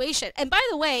situation. And by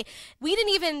the way, we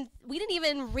didn't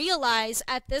even realize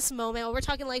at this moment, well, we're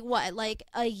talking like what, like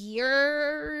a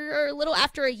year or a little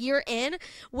after a year in,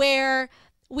 where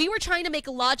we were trying to make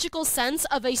logical sense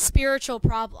of a spiritual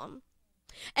problem.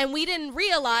 And we didn't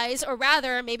realize, or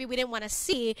rather, maybe we didn't want to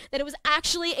see, that it was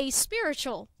actually a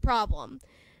spiritual problem.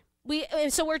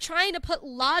 So we're trying to put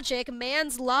logic,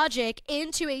 man's logic,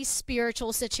 into a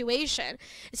spiritual situation.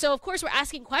 So of course we're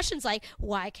asking questions like,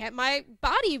 why can't my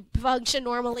body function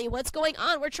normally? What's going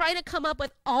on? We're trying to come up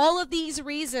with all of these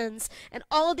reasons and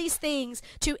all of these things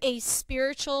to a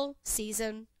spiritual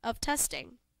season of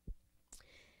testing.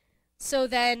 So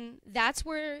then that's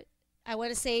where I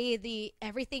want to say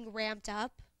everything ramped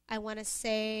up. I want to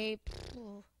say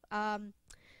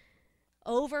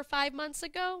over 5 months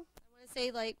ago.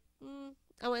 I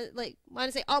want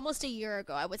to say almost a year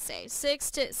ago. I would say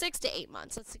 6 to 8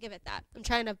 months. Let's give it that. I'm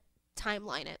trying to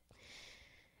timeline it.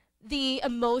 The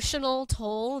emotional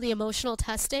toll, the emotional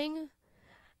testing,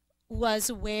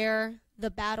 was where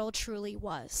the battle truly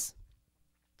was,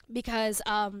 because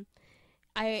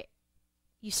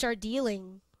you start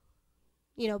dealing,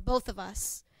 both of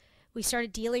us, we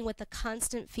started dealing with the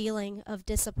constant feeling of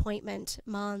disappointment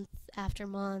month after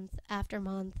month after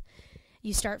month.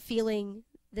 You start feeling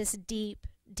this deep,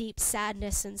 deep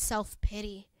sadness and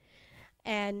self-pity.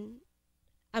 And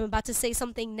I'm about to say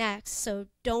something next, so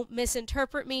don't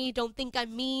misinterpret me. Don't think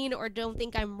I'm mean or don't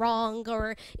think I'm wrong.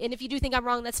 And if you do think I'm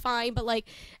wrong, that's fine. But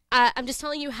I'm just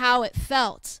telling you how it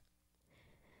felt.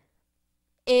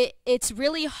 It's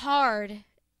really hard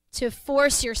to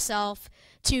force yourself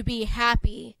to be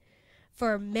happy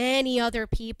for many other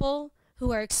people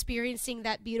who are experiencing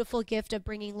that beautiful gift of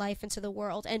bringing life into the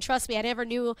world. And trust me, I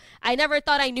never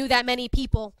thought I knew that many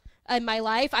people in my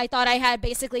life. I thought I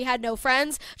basically had no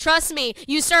friends. Trust me,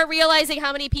 you start realizing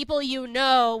how many people you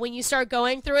know when you start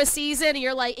going through a season,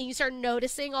 and you start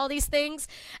noticing all these things.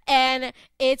 And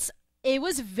it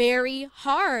was very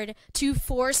hard to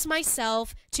force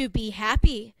myself to be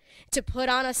happy, to put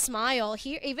on a smile.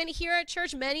 Even here at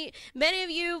church, many of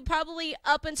you probably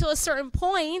up until a certain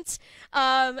point,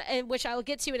 and which I will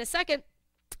get to in a second,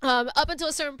 up until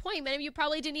a certain point, many of you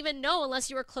probably didn't even know unless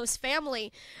you were close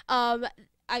family.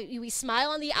 We smile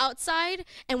on the outside,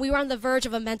 and we were on the verge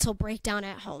of a mental breakdown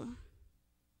at home.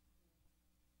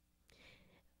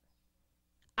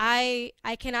 I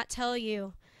cannot tell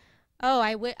you.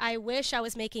 I wish I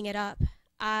was making it up.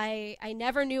 I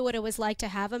never knew what it was like to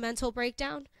have a mental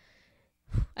breakdown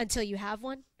until you have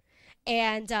one.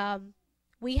 And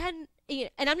we hadn't,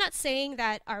 and I'm not saying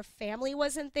that our family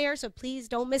wasn't there, so please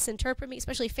don't misinterpret me,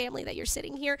 especially family that you're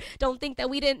sitting here. Don't think that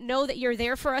we didn't know that you're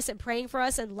there for us and praying for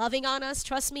us and loving on us.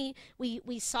 Trust me,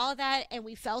 we saw that and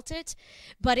we felt it,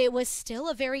 but it was still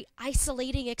a very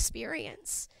isolating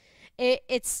experience.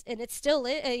 It still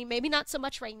is, maybe not so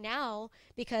much right now,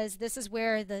 because this is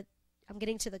where I'm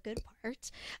getting to the good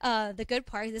part. The good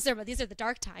part. These are the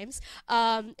dark times.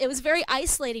 It was very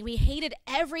isolating. We hated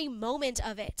every moment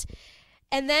of it.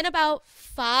 And then about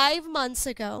 5 months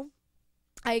ago,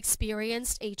 I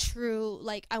experienced a true,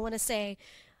 I want to say,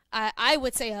 I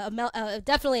would say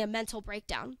definitely a mental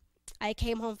breakdown. I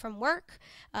came home from work.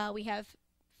 We have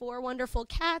 4 wonderful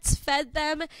cats, fed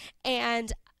them,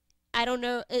 and I don't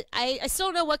know. I still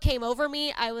don't know what came over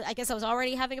me. I guess I was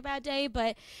already having a bad day,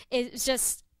 but it's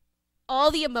just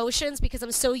all the emotions because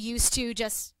I'm so used to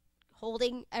just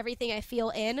holding everything I feel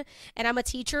in. And I'm a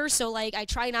teacher, so like I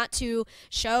try not to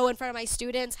show in front of my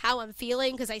students how I'm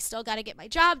feeling because I still got to get my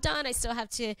job done. I still have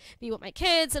to be with my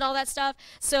kids and all that stuff.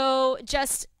 So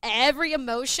just every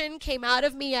emotion came out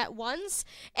of me at once.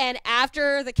 And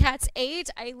after the cats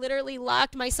ate, I literally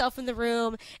locked myself in the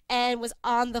room and was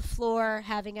on the floor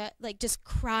having just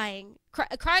crying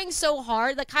so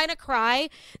hard, the kind of cry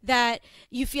that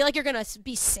you feel like you're gonna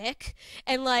be sick.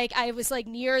 And like I was like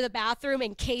near the bathroom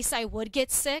in case I would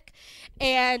get sick.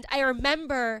 And I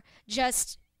remember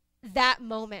just that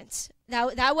moment.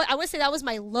 I would say that was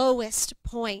my lowest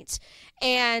point.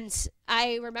 And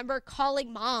I remember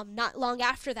calling mom not long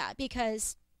after that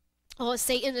because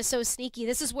Satan is so sneaky.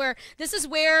 This is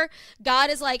where God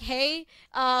is like, hey,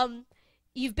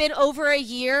 you've been over a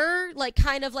year, like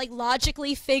kind of like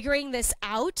logically figuring this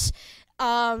out.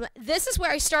 This is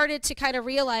where I started to kind of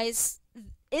realize,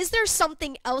 is there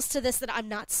something else to this that I'm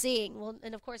not seeing? Well,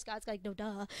 and of course God's like, no,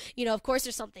 duh. Of course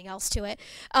there's something else to it.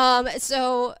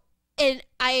 And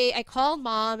I called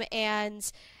mom,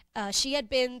 and she had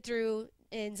been through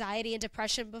anxiety and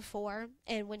depression before,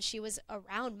 and when she was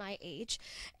around my age.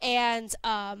 And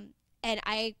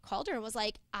I called her and was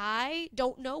like, I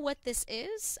don't know what this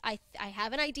is. I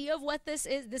have an idea of what this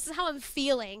is. This is how I'm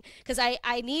feeling, because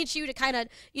I need you to kind of,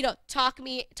 talk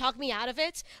me out of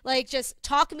it. Like, just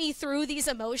talk me through these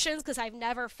emotions, because I've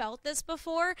never felt this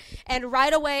before. And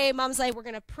right away, mom's like, we're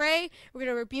going to pray. We're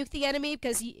going to rebuke the enemy,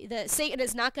 because Satan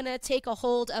is not going to take a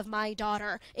hold of my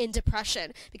daughter in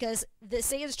depression, because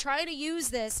Satan's trying to use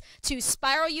this to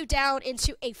spiral you down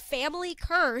into a family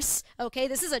curse. Okay,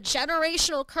 this is a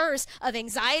generational curse of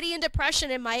anxiety and depression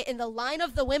in the line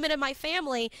of the women in my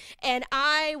family, and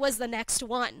I was the next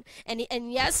one.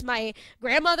 And yes, my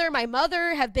grandmother, my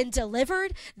mother have been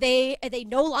delivered. They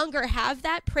no longer have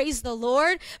that, praise the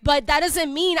Lord, but that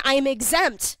doesn't mean I'm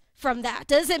exempt from that.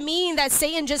 Doesn't mean that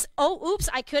Satan just, oops,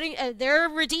 I couldn't, they're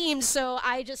redeemed, so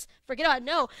I just forget about it.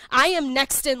 No, I am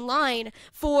next in line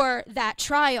for that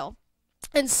trial.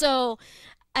 And so,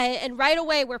 and right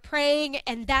away we're praying,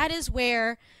 and that is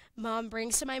where Mom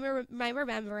brings to my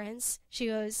remembrance. She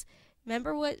goes,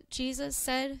 remember what Jesus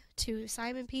said to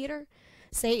Simon Peter?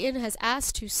 Satan has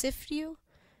asked to sift you,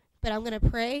 but I'm going to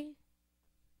pray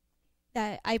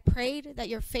that I prayed that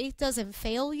your faith doesn't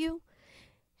fail you.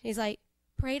 He's like,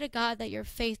 pray to God that your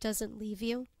faith doesn't leave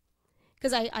you.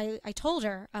 Because I told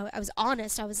her, I was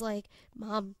honest. I was like,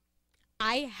 Mom,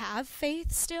 I have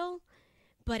faith still,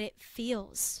 but it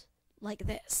feels like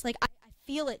this. Like, I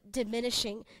feel it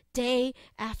diminishing day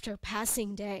after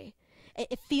passing day.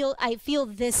 I feel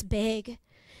this big.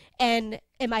 And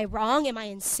am I wrong? Am I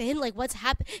in sin? Like, what's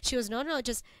happened? She goes, no,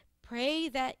 just pray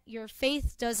that your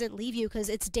faith doesn't leave you, because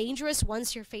it's dangerous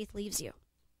once your faith leaves you.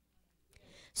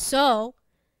 So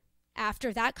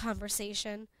after that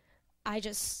conversation, I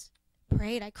just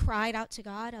prayed. I cried out to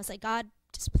God. I was like, God,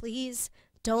 just please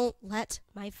don't let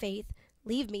my faith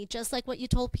leave me. Just like what you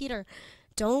told Peter.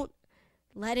 Don't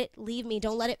let it leave me.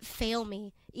 Don't let it fail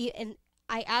me. And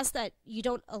I ask that you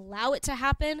don't allow it to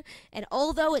happen. And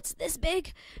although it's this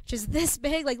big, just this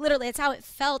big, like literally, it's how it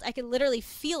felt. I could literally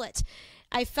feel it.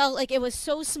 I felt like it was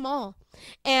so small.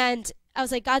 And I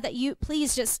was like, God, that you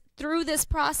please just through this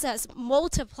process,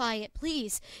 multiply it,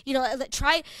 please.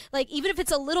 Try, like, even if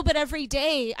it's a little bit every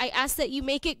day, I ask that you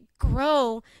make it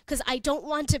grow, because I don't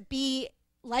want to be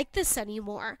like this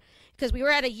anymore. Because we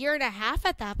were at 1.5 years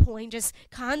at that point, just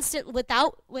constant,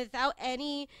 without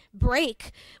any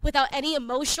break, without any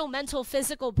emotional, mental,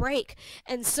 physical break.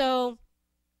 And so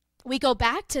we go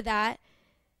back to that.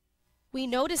 We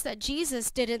notice that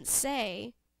Jesus didn't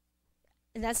say,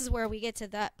 and this is where we get to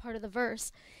that part of the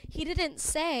verse, he didn't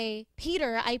say,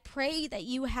 Peter, I pray that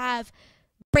you have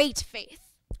great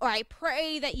faith, or I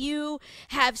pray that you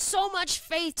have so much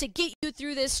faith to get you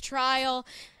through this trial.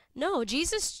 No,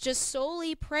 Jesus just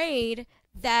solely prayed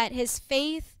that his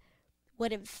faith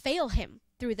wouldn't fail him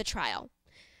through the trial.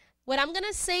 What I'm going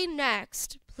to say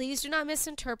next, please do not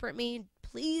misinterpret me.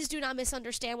 Please do not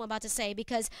misunderstand what I'm about to say,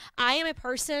 because I am a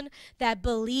person that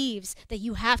believes that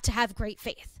you have to have great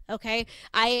faith. Okay?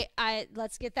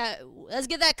 Let's get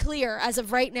that clear as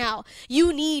of right now.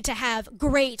 You need to have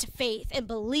great faith and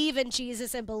believe in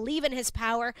Jesus and believe in his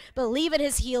power, believe in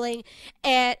his healing.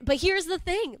 But here's the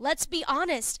thing. Let's be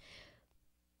honest.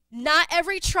 Not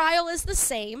every trial is the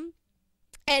same,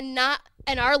 and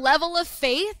our level of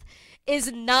faith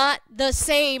is not the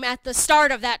same at the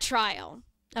start of that trial.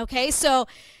 Okay, so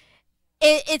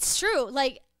it's true.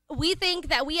 Like, we think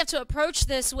that we have to approach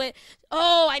this with,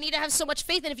 oh, I need to have so much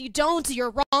faith, and if you don't,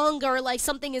 you're wrong, or like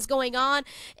something is going on.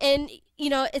 And,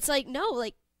 it's like, no,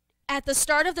 like, at the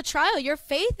start of the trial, your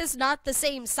faith is not the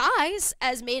same size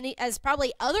as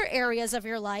probably other areas of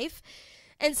your life.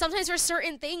 And sometimes for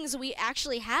certain things, we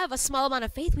actually have a small amount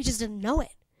of faith. We just didn't know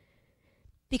it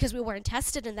because we weren't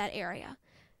tested in that area.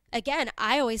 Again,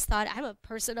 I always thought I'm a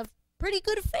person of pretty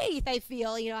good faith. I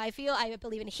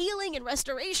believe in healing and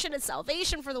restoration and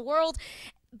salvation for the world.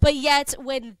 But yet,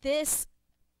 when this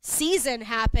season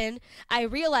happened, I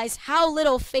realized how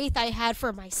little faith I had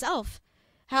for myself,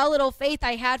 how little faith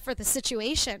I had for the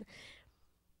situation.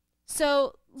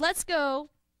 So let's go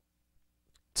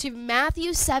to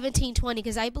Matthew 17:20,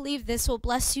 because I believe this will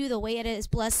bless you the way it has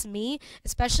blessed me,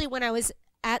 especially when I was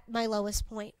at my lowest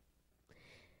point.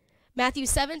 Matthew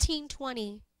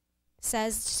 17:20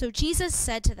 says, "So Jesus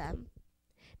said to them,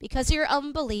 because of your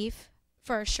unbelief,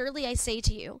 for surely I say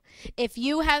to you, if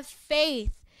you have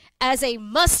faith as a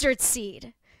mustard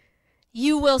seed,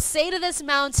 you will say to this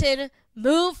mountain,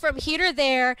 move from here to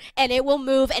there, and it will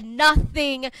move, and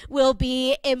nothing will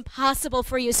be impossible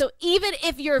for you." So even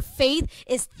if your faith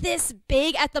is this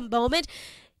big at the moment,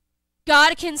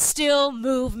 God can still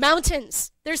move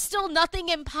mountains. There's still nothing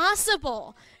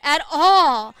impossible at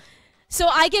all. So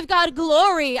I give God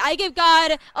glory. I give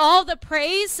God all the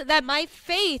praise that my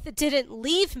faith didn't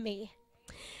leave me.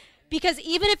 Because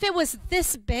even if it was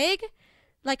this big,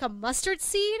 like a mustard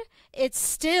seed, it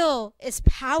still is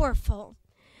powerful.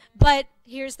 But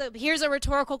here's a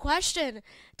rhetorical question.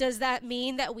 Does that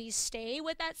mean that we stay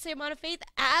with that same amount of faith?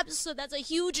 Absolutely. That's a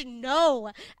huge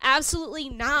no. Absolutely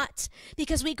not.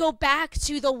 Because we go back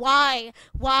to the why.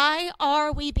 Why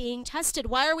are we being tested?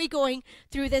 Why are we going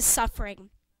through this suffering?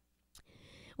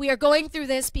 We are going through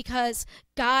this because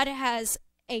God has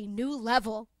a new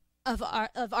level of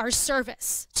our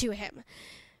service to him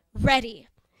ready.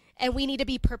 And we need to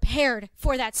be prepared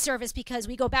for that service, because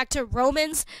we go back to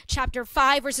Romans chapter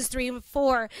 5, verses 3 and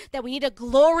 4, that we need to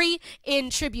glory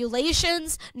in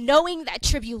tribulations, knowing that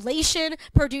tribulation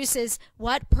produces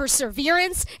what?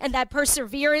 Perseverance, and that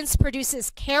perseverance produces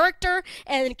character,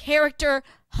 and character,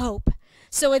 hope.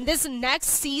 So in this next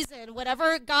season,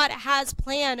 whatever God has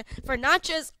planned for not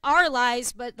just our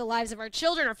lives, but the lives of our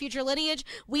children, our future lineage,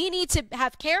 we need to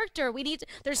have character.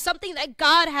 There's something that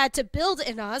God had to build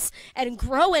in us and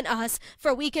grow in us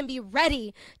for we can be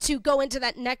ready to go into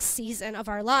that next season of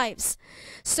our lives.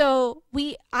 So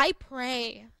I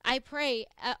pray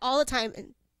all the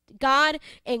time, God,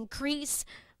 increase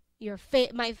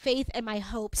my faith and my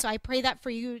hope. So I pray that for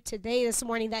you today, this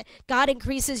morning, that God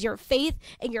increases your faith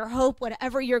and your hope,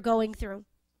 whatever you're going through.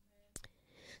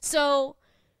 So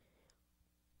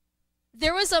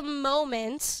there was a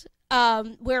moment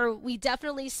where we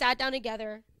definitely sat down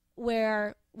together,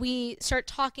 where we start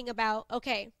talking about,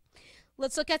 okay,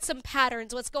 let's look at some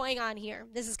patterns. What's going on here?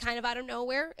 This is kind of out of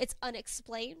nowhere. It's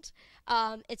unexplained.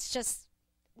 It's just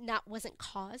wasn't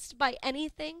caused by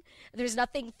anything. There's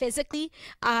nothing physically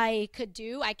I could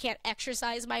do. I can't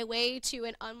exercise my way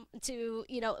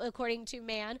according to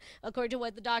man, according to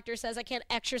what the doctor says. I can't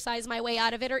exercise my way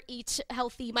out of it or eat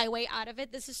healthy my way out of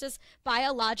it. This is just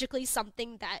biologically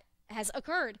something that has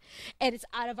occurred, and it's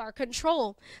out of our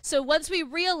control. So once we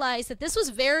realized that this was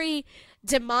very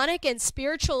demonic and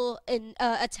spiritual in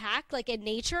attack, like in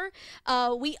nature,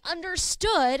 we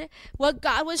understood what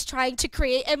God was trying to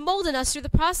create and mold in us through the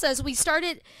process. We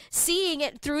started seeing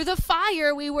it through the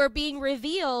fire. We were being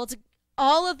revealed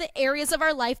all of the areas of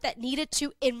our life that needed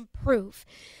to improve,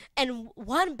 and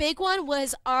one big one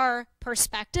was our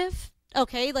perspective.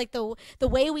 Okay, like the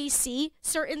way we see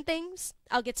certain things.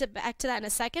 I'll get back to that in a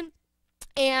second.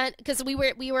 And because we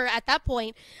were at that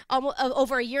point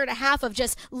over a year and a half of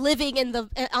just living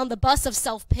on the bus of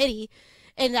self-pity,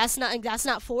 and that's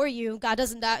not for you. God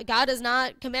does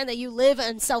not command that you live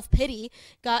in self-pity.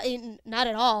 God, not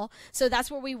at all. So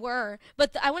that's where we were.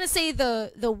 But I want to say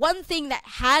the one thing that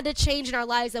had to change in our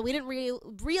lives that we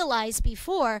didn't realize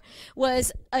before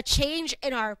was a change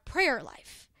in our prayer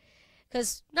life.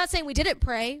 Because not saying we didn't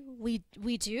pray, we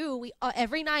do.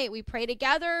 Every night we pray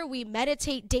together. We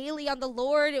meditate daily on the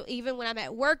Lord. Even when I'm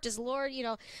at work, just Lord,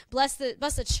 bless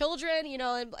the children,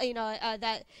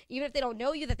 that even if they don't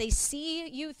know you, that they see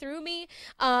you through me.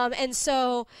 And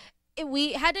so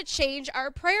we had to change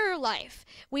our prayer life.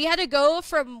 We had to go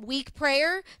from weak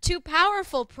prayer to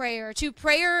powerful prayer, to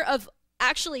prayer of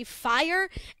actually fire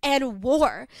and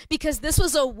war, because this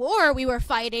was a war we were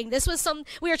fighting.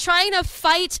 We were trying to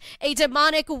fight a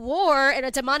demonic war and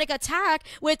a demonic attack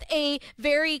with a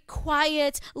very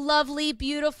quiet, lovely,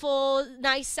 beautiful,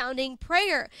 nice sounding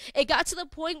prayer. It got to the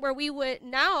point where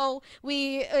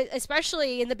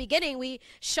especially in the beginning, we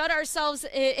shut ourselves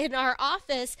in our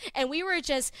office, and we were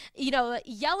just,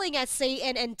 yelling at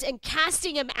Satan and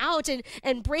casting him out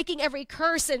and breaking every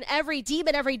curse and every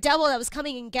demon, every devil that was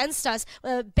coming against us.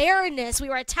 Barrenness, we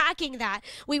were attacking that.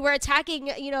 We were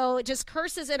attacking, just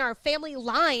curses in our family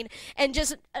line, and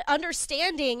just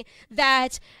understanding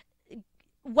that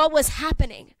what was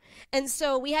happening. And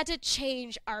so we had to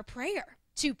change our prayer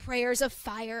to prayers of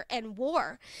fire and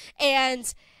war.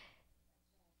 And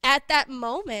at that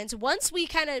moment, once we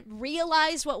kind of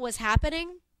realized what was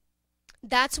happening,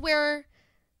 that's where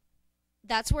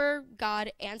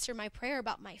God answered my prayer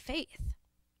about my faith.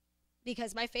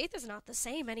 Because my faith is not the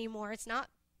same anymore. It's not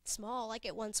small like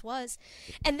it once was.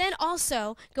 And then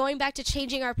also, going back to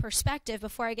changing our perspective,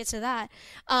 before I get to that,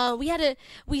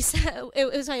 we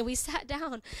sat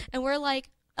down and we're like,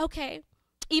 okay,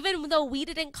 even though we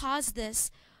didn't cause this,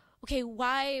 okay,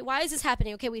 why is this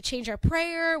happening? Okay, we changed our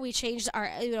prayer, we changed our,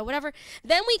 whatever.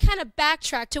 Then we kind of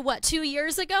backtracked to 2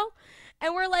 years ago?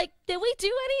 And we're like, did we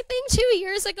do anything 2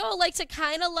 years ago? Like, to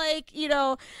kind of like,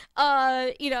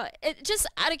 just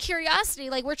out of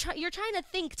curiosity, like you're trying to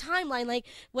think timeline, like,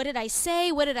 what did I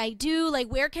say? What did I do? Like,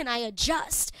 where can I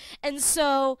adjust? And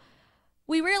so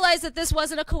we realized that this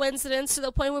wasn't a coincidence, to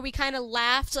the point where we kind of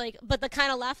laughed, like,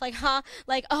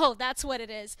 oh, that's what it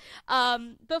is.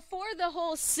 Before the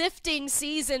whole sifting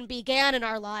season began in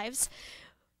our lives,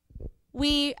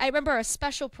 I remember a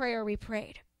special prayer we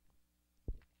prayed.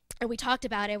 And we talked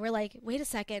about it. We're like, wait a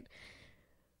second.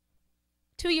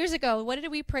 2 years ago, what did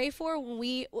we pray for?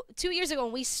 2 years ago,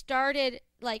 when we started,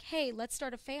 like, hey, let's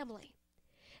start a family.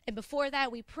 And before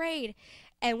that, we prayed.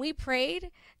 And we prayed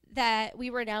that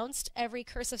we renounced every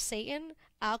curse of Satan,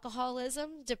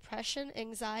 alcoholism, depression,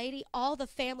 anxiety, all the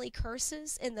family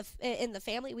curses in the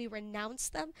family. We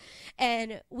renounced them,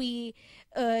 and we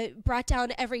brought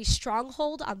down every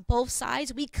stronghold on both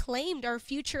sides. We claimed our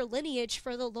future lineage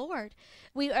for the Lord.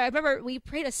 I remember we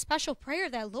prayed a special prayer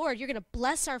that, Lord, you're going to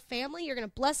bless our family, you're going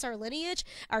to bless our lineage,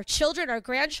 our children, our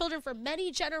grandchildren, for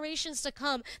many generations to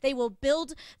come. They will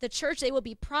build the church. They will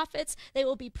be prophets. They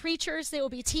will be preachers. They will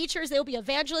be teachers. They will be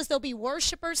evangelists. They'll be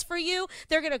worshipers for you.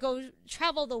 They're going to go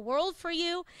travel the world for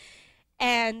you.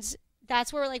 And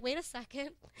that's where we're like, wait a second,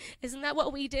 isn't that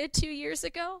what we did 2 years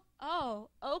ago? Oh,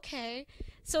 okay.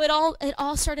 So it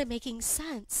all started making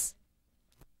sense.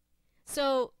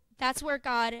 So that's where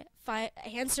God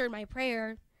answered my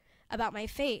prayer about my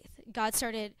faith.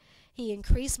 He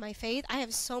increased my faith. I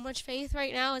have so much faith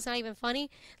right now, it's not even funny.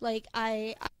 Like,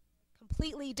 I'm a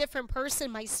completely different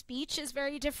person. My speech is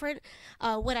very different.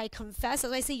 When I confess,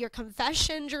 as I say, your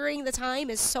confession during the time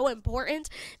is so important,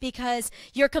 because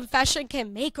your confession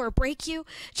can make or break you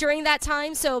during that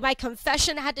time. So my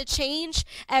confession had to change.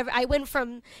 I went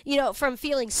from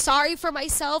feeling sorry for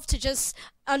myself to just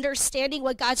understanding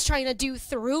what God's trying to do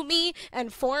through me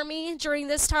and for me during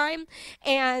this time.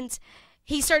 And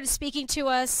he started speaking to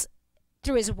us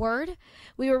through his word.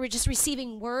 We were just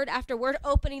receiving word after word,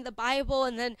 opening the Bible,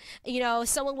 and then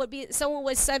someone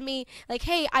would send me, like,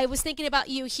 hey, I was thinking about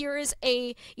you. Here is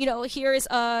a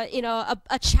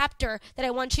chapter that I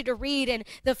want you to read. And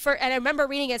I remember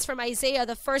reading it's from Isaiah.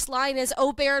 The first line is,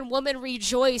 "O barren woman,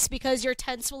 rejoice, because your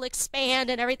tents will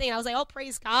expand," and everything. And I was like, oh,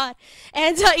 praise God.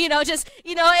 And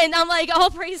and I'm like,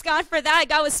 oh, praise God for that.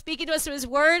 God was speaking to us through his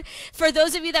word. For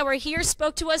those of you that were here,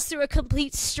 spoke to us through a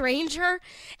complete stranger,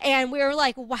 and we were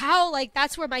like, wow, like,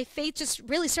 that's where my faith just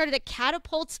really started to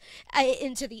catapult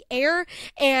into the air.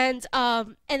 And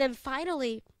then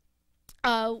finally,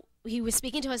 he was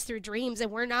speaking to us through dreams. And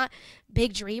we're not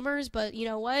big dreamers, but you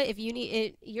know what? If you need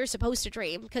it, you're supposed to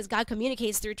dream, because God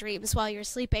communicates through dreams while you're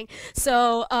sleeping.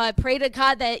 So pray to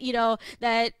God that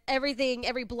that every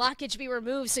blockage be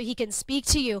removed, so he can speak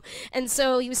to you. And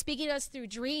so he was speaking to us through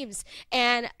dreams.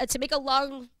 And to make a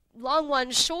long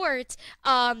one short,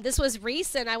 this was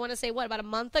recent. I want to say, about a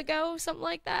month ago, something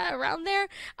like that, around there.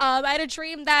 I had a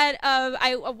dream that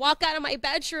I walk out of my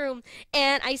bedroom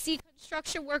and I see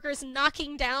construction workers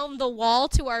knocking down the wall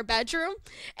to our bedroom.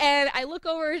 And I look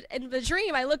over in the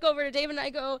dream, I look over to David and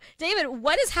I go, David,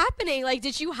 what is happening? Like,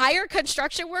 did you hire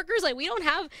construction workers? Like, we don't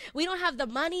have the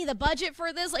money, the budget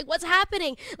for this. Like, what's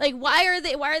happening? Like, why are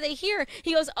they here?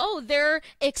 He goes, oh, they're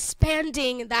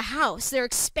expanding the house. They're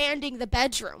expanding the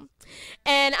bedroom.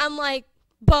 And I'm like,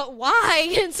 but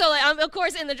why? And so like, I'm of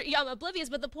course I'm oblivious,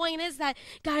 but the point is that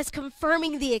God is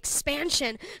confirming the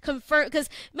expansion, because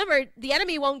remember, the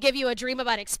enemy won't give you a dream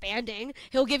about expanding.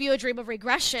 He'll give you a dream of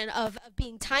regression, of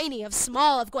being tiny, of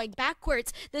small, of going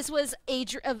backwards. This was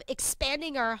of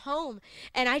expanding our home.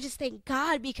 And I just thank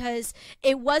God, because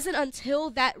it wasn't until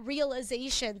that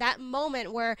realization, that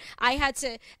moment where I had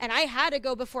to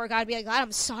go before God and be like, God,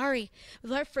 I'm sorry.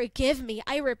 Lord, forgive me.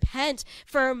 I repent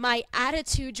for my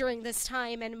attitude during this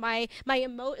time, and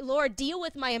Lord, deal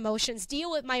with my emotions,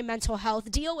 deal with my mental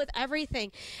health, deal with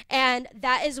everything. And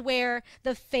that is where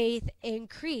the faith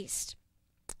increased.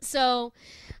 So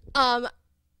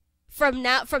from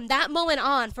that moment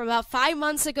on, from about 5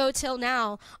 months ago till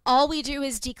now, all we do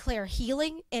is declare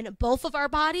healing in both of our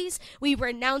bodies. We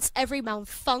renounce every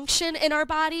malfunction in our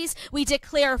bodies. We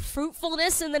declare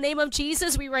fruitfulness in the name of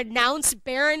Jesus. We renounce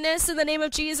barrenness in the name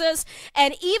of Jesus.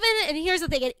 And here's the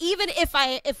thing, and even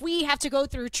if we have to go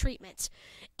through treatment,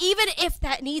 even if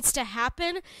that needs to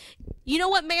happen, you know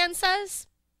what man says?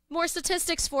 More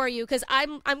statistics for you, because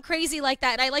I'm crazy like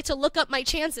that, and I like to look up my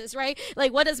chances, right?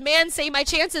 Like, what does man say my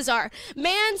chances are?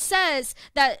 Man says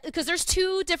that, because there's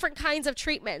two different kinds of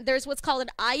treatment. There's what's called an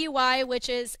IUI, which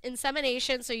is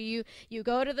insemination. So you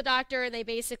go to the doctor, and they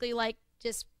basically like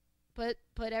just put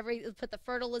the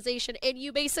fertilization in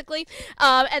you, basically,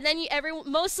 and then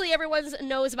mostly everyone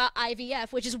knows about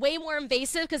IVF, which is way more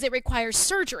invasive because it requires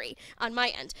surgery. On my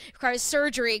end, it requires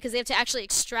surgery because they have to actually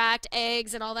extract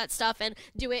eggs and all that stuff and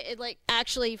do it like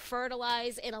actually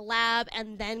fertilize in a lab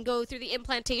and then go through the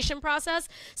implantation process.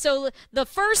 So the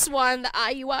first one, the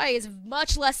IUI, is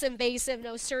much less invasive,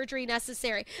 no surgery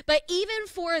necessary. But even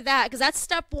for that, because that's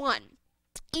step one,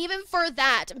 even for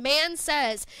that, man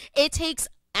says it takes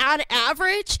on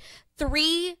average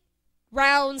 3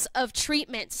 rounds of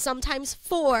treatment, sometimes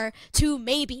 4, to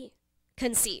maybe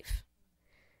conceive.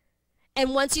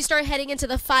 And once you start heading into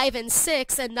the 5 and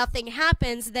 6 and nothing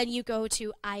happens, then you go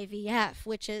to IVF,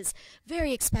 which is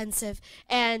very expensive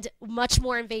and much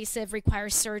more invasive,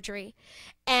 requires surgery.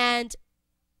 And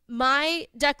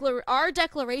our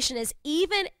declaration is,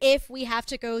 even if we have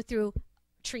to go through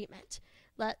treatment,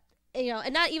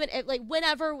 and not even like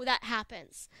whenever that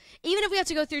happens, even if we have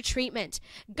to go through treatment,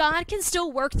 God can still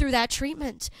work through that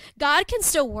treatment. God can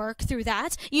still work through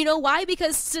that. You know why?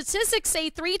 Because statistics say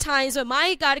 3 times, but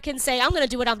my God can say, I'm going to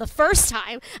do it on the first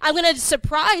time. I'm going to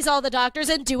surprise all the doctors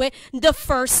and do it the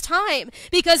first time.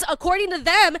 Because according to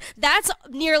them, that's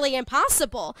nearly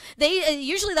impossible. They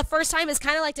usually the first time is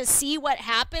kind of like to see what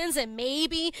happens, and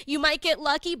maybe you might get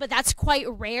lucky, but that's quite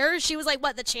rare. She was like,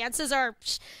 what, the chances are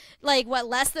like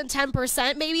less than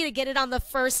 10% maybe to get it on the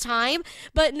first time.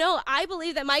 But no, I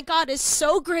believe that my God is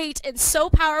so great and so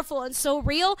powerful and so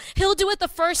real. He'll do it the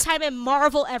first time and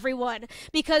marvel everyone,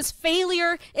 because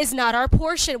failure is not our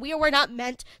portion. We were not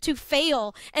meant to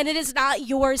fail, and it is not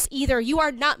yours either. You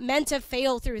are not meant to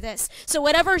fail through this. So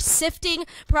whatever sifting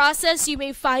process you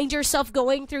may find yourself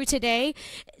going through today,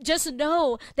 just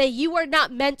know that you are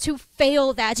not meant to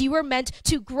fail that. You are meant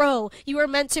to grow. You are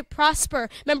meant to prosper.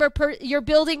 Remember, you're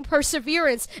building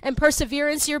perseverance, and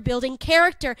perseverance, you're building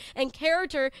character, and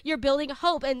character, you're building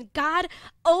hope. And God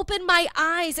opened my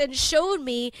eyes and showed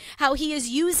me how he is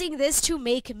using this to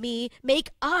make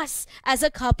us as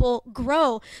a couple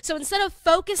grow. So instead of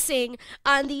focusing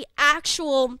on the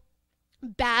actual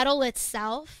battle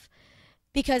itself,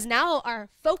 because now our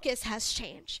focus has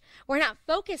changed. We're not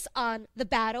focused on the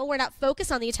battle. We're not focused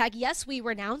on the attack. Yes, we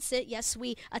renounce it. Yes,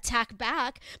 we attack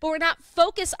back. But we're not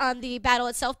focused on the battle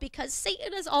itself, because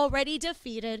Satan is already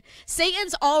defeated.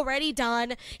 Satan's already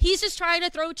done. He's just trying to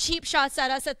throw cheap shots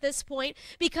at us at this point,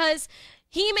 because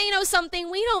he may know something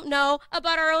we don't know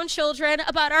about our own children,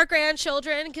 about our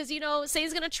grandchildren, because,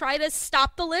 Satan's going to try to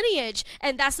stop the lineage,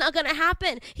 and that's not going to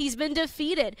happen. He's been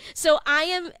defeated. So I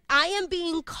am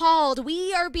being called,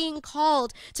 we are being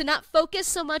called to not focus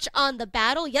so much on the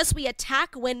battle. Yes, we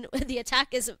attack when the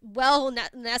attack is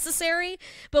necessary,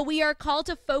 but we are called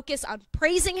to focus on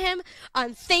praising him,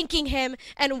 on thanking him,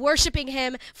 and worshiping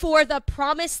him for the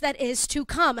promise that is to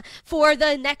come, for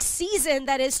the next season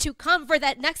that is to come, for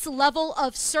that next level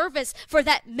of service, for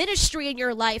that ministry in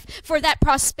your life, for that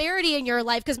prosperity in your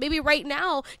life, because maybe right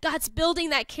now God's building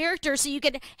that character so you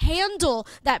can handle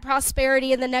that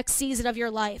prosperity in the next season of your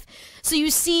life. So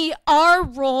you see, our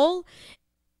role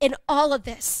in all of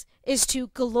this is to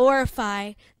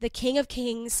glorify the King of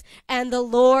Kings and the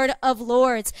Lord of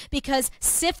Lords, because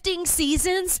sifting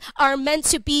seasons are meant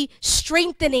to be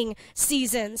strengthening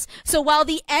seasons. So while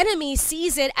the enemy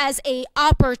sees it as an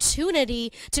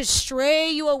opportunity to stray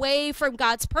you away from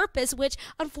God's purpose, which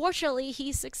unfortunately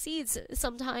he succeeds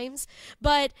sometimes,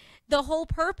 but the whole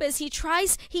purpose, he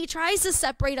tries to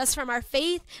separate us from our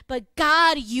faith, but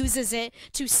God uses it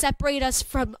to separate us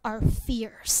from our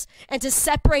fears and to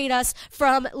separate us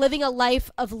from living a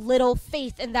life of little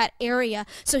faith in that area.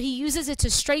 So he uses it to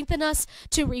strengthen us,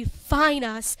 to refine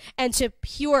us, and to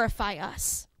purify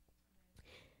us.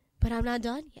 But I'm not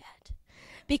done yet,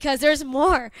 because there's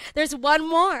more. There's one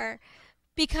more.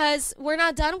 Because we're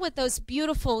not done with those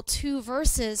beautiful 2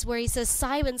 verses where he says,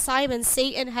 Simon, Simon,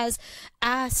 Satan has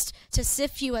asked to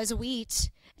sift you as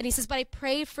wheat. And he says, but I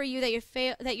pray for you that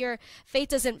your faith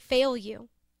doesn't fail you.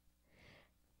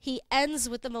 He ends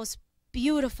with the most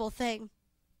beautiful thing.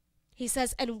 He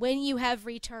says, and when you have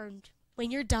returned,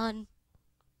 when you're done,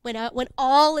 when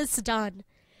all is done,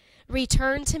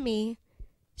 return to me,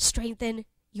 strengthen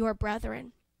your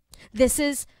brethren. This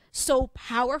is so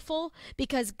powerful,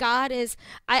 because God is,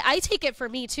 I take it for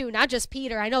me too, not just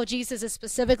Peter. I know Jesus is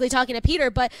specifically talking to Peter,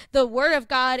 but the word of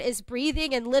God is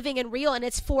breathing and living and real, and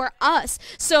it's for us.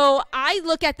 So I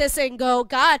look at this and go,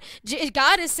 God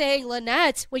is saying,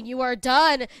 Lynnette, when you are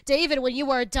done, David, when you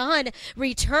are done,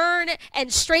 return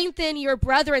and strengthen your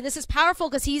brethren. This is powerful,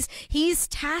 because he's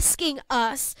tasking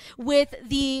us with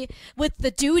the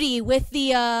duty, with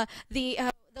the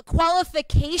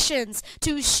qualifications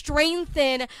to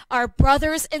strengthen our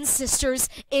brothers and sisters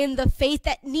in the faith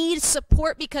that need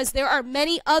support, because there are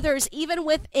many others even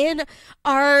within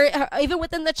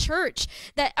the church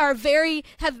that have very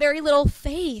little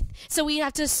faith. So we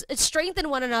have to strengthen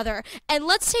one another. And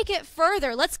let's take it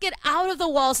further. Let's get out of the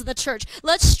walls of the church.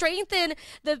 Let's strengthen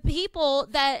the people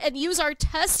and use our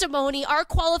testimony, our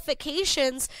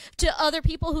qualifications to other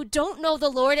people who don't know the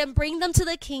Lord, and bring them to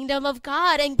the kingdom of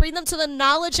God, and bring them to the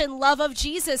knowledge and love of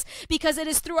Jesus, because it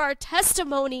is through our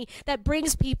testimony that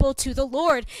brings people to the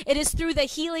Lord. It is through the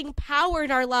healing power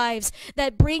in our lives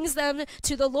that brings them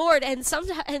to the Lord. And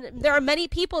there are many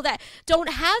people that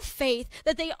don't have faith,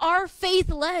 that they are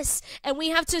faithless, and we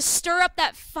have to stir up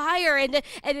that fire and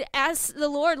ask the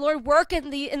Lord, work in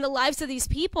the lives of these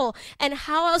people. And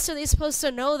how else are they supposed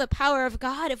to know the power of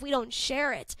God if we don't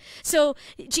share it? So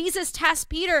Jesus tasked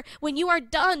Peter, when you are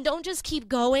done, don't just keep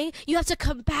going. You have to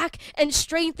come back and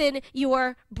strengthen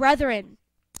your brethren.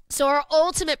 So our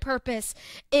ultimate purpose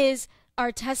is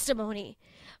our testimony.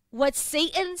 What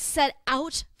Satan set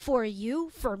out for you,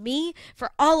 for me,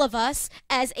 for all of us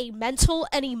as a mental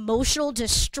and emotional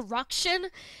destruction,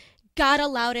 God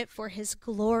allowed it for his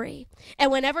glory. And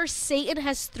whenever Satan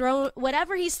has thrown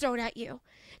whatever he's thrown at you,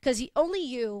 because only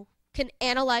you can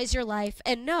analyze your life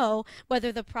and know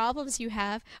whether the problems you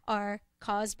have are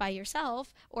caused by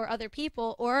yourself or other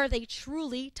people, or are they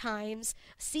truly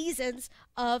seasons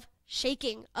of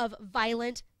shaking, of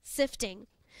violent sifting.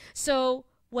 So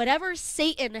whatever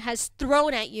Satan has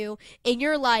thrown at you in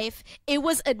your life, it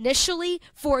was initially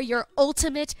for your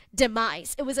ultimate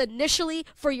demise. It was initially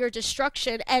for your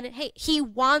destruction. And hey, he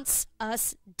wants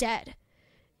us dead.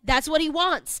 That's what he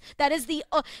wants. That is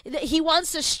he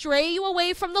wants to stray you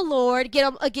away from the Lord,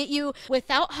 get you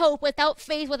without hope, without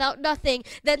faith, without nothing.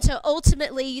 Then to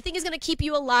ultimately, you think he's going to keep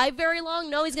you alive very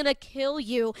long? No, he's going to kill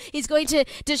you. He's going to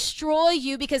destroy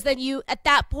you, because then at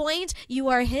that point, you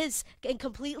are his, and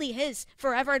completely his,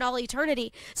 forever and all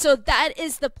eternity. So that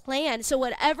is the plan. So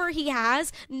whatever he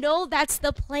has, know that's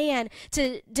the plan,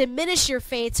 to diminish your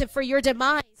faith, for your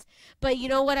demise. But you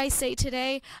know what I say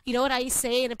today? You know what I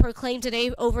say and proclaim today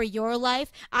over your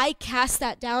life? I cast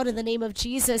that down in the name of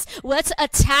Jesus. Let's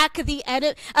attack the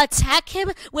enemy, attack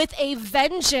him with a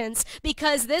vengeance,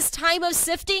 because this time of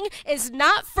sifting is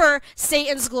not for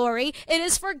Satan's glory. It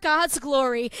is for God's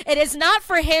glory. It is not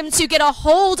for him to get a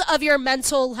hold of your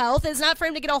mental health. It is not for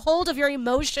him to get a hold of your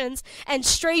emotions and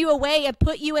stray you away and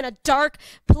put you in a dark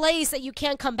place that you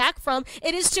can't come back from.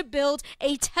 It is to build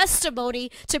a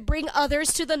testimony to bring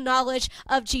others to the knowledge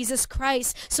of Jesus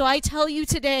Christ. So I tell you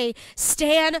today,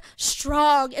 stand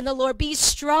strong in the Lord. Be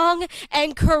strong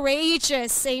and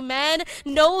courageous. Amen.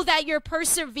 Know that your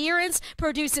perseverance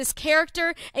produces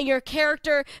character, and your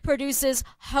character produces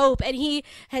hope. And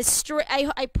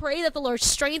I pray that the Lord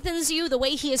strengthens you the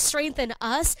way he has strengthened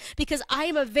us, because I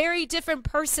am a very different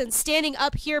person standing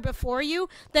up here before you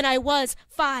than I was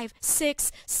 5,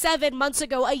 6, 7 months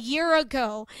ago, a year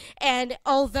ago. And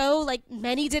although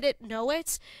many didn't know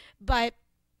it, but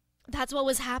that's what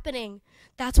was happening.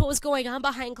 That's what was going on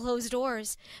behind closed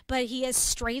doors. But he has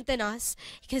strengthened us,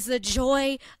 because the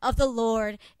joy of the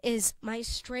Lord is my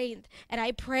strength. And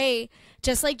I pray,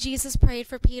 just like Jesus prayed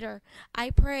for Peter,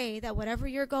 I pray that whatever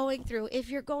you're going through,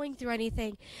 if you're going through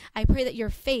anything, I pray that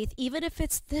your faith, even if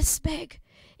it's this big,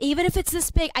 even if it's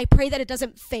this big, I pray that it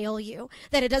doesn't fail you,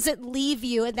 that it doesn't leave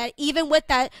you, and that even with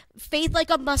that faith like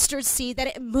a mustard seed, that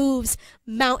it moves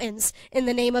mountains in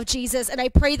the name of Jesus. And I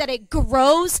pray that it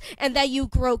grows and that you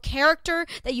grow character,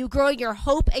 that you grow your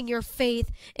hope and your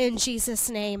faith in Jesus'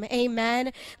 name.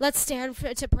 Amen. Let's stand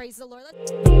to praise the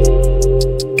Lord.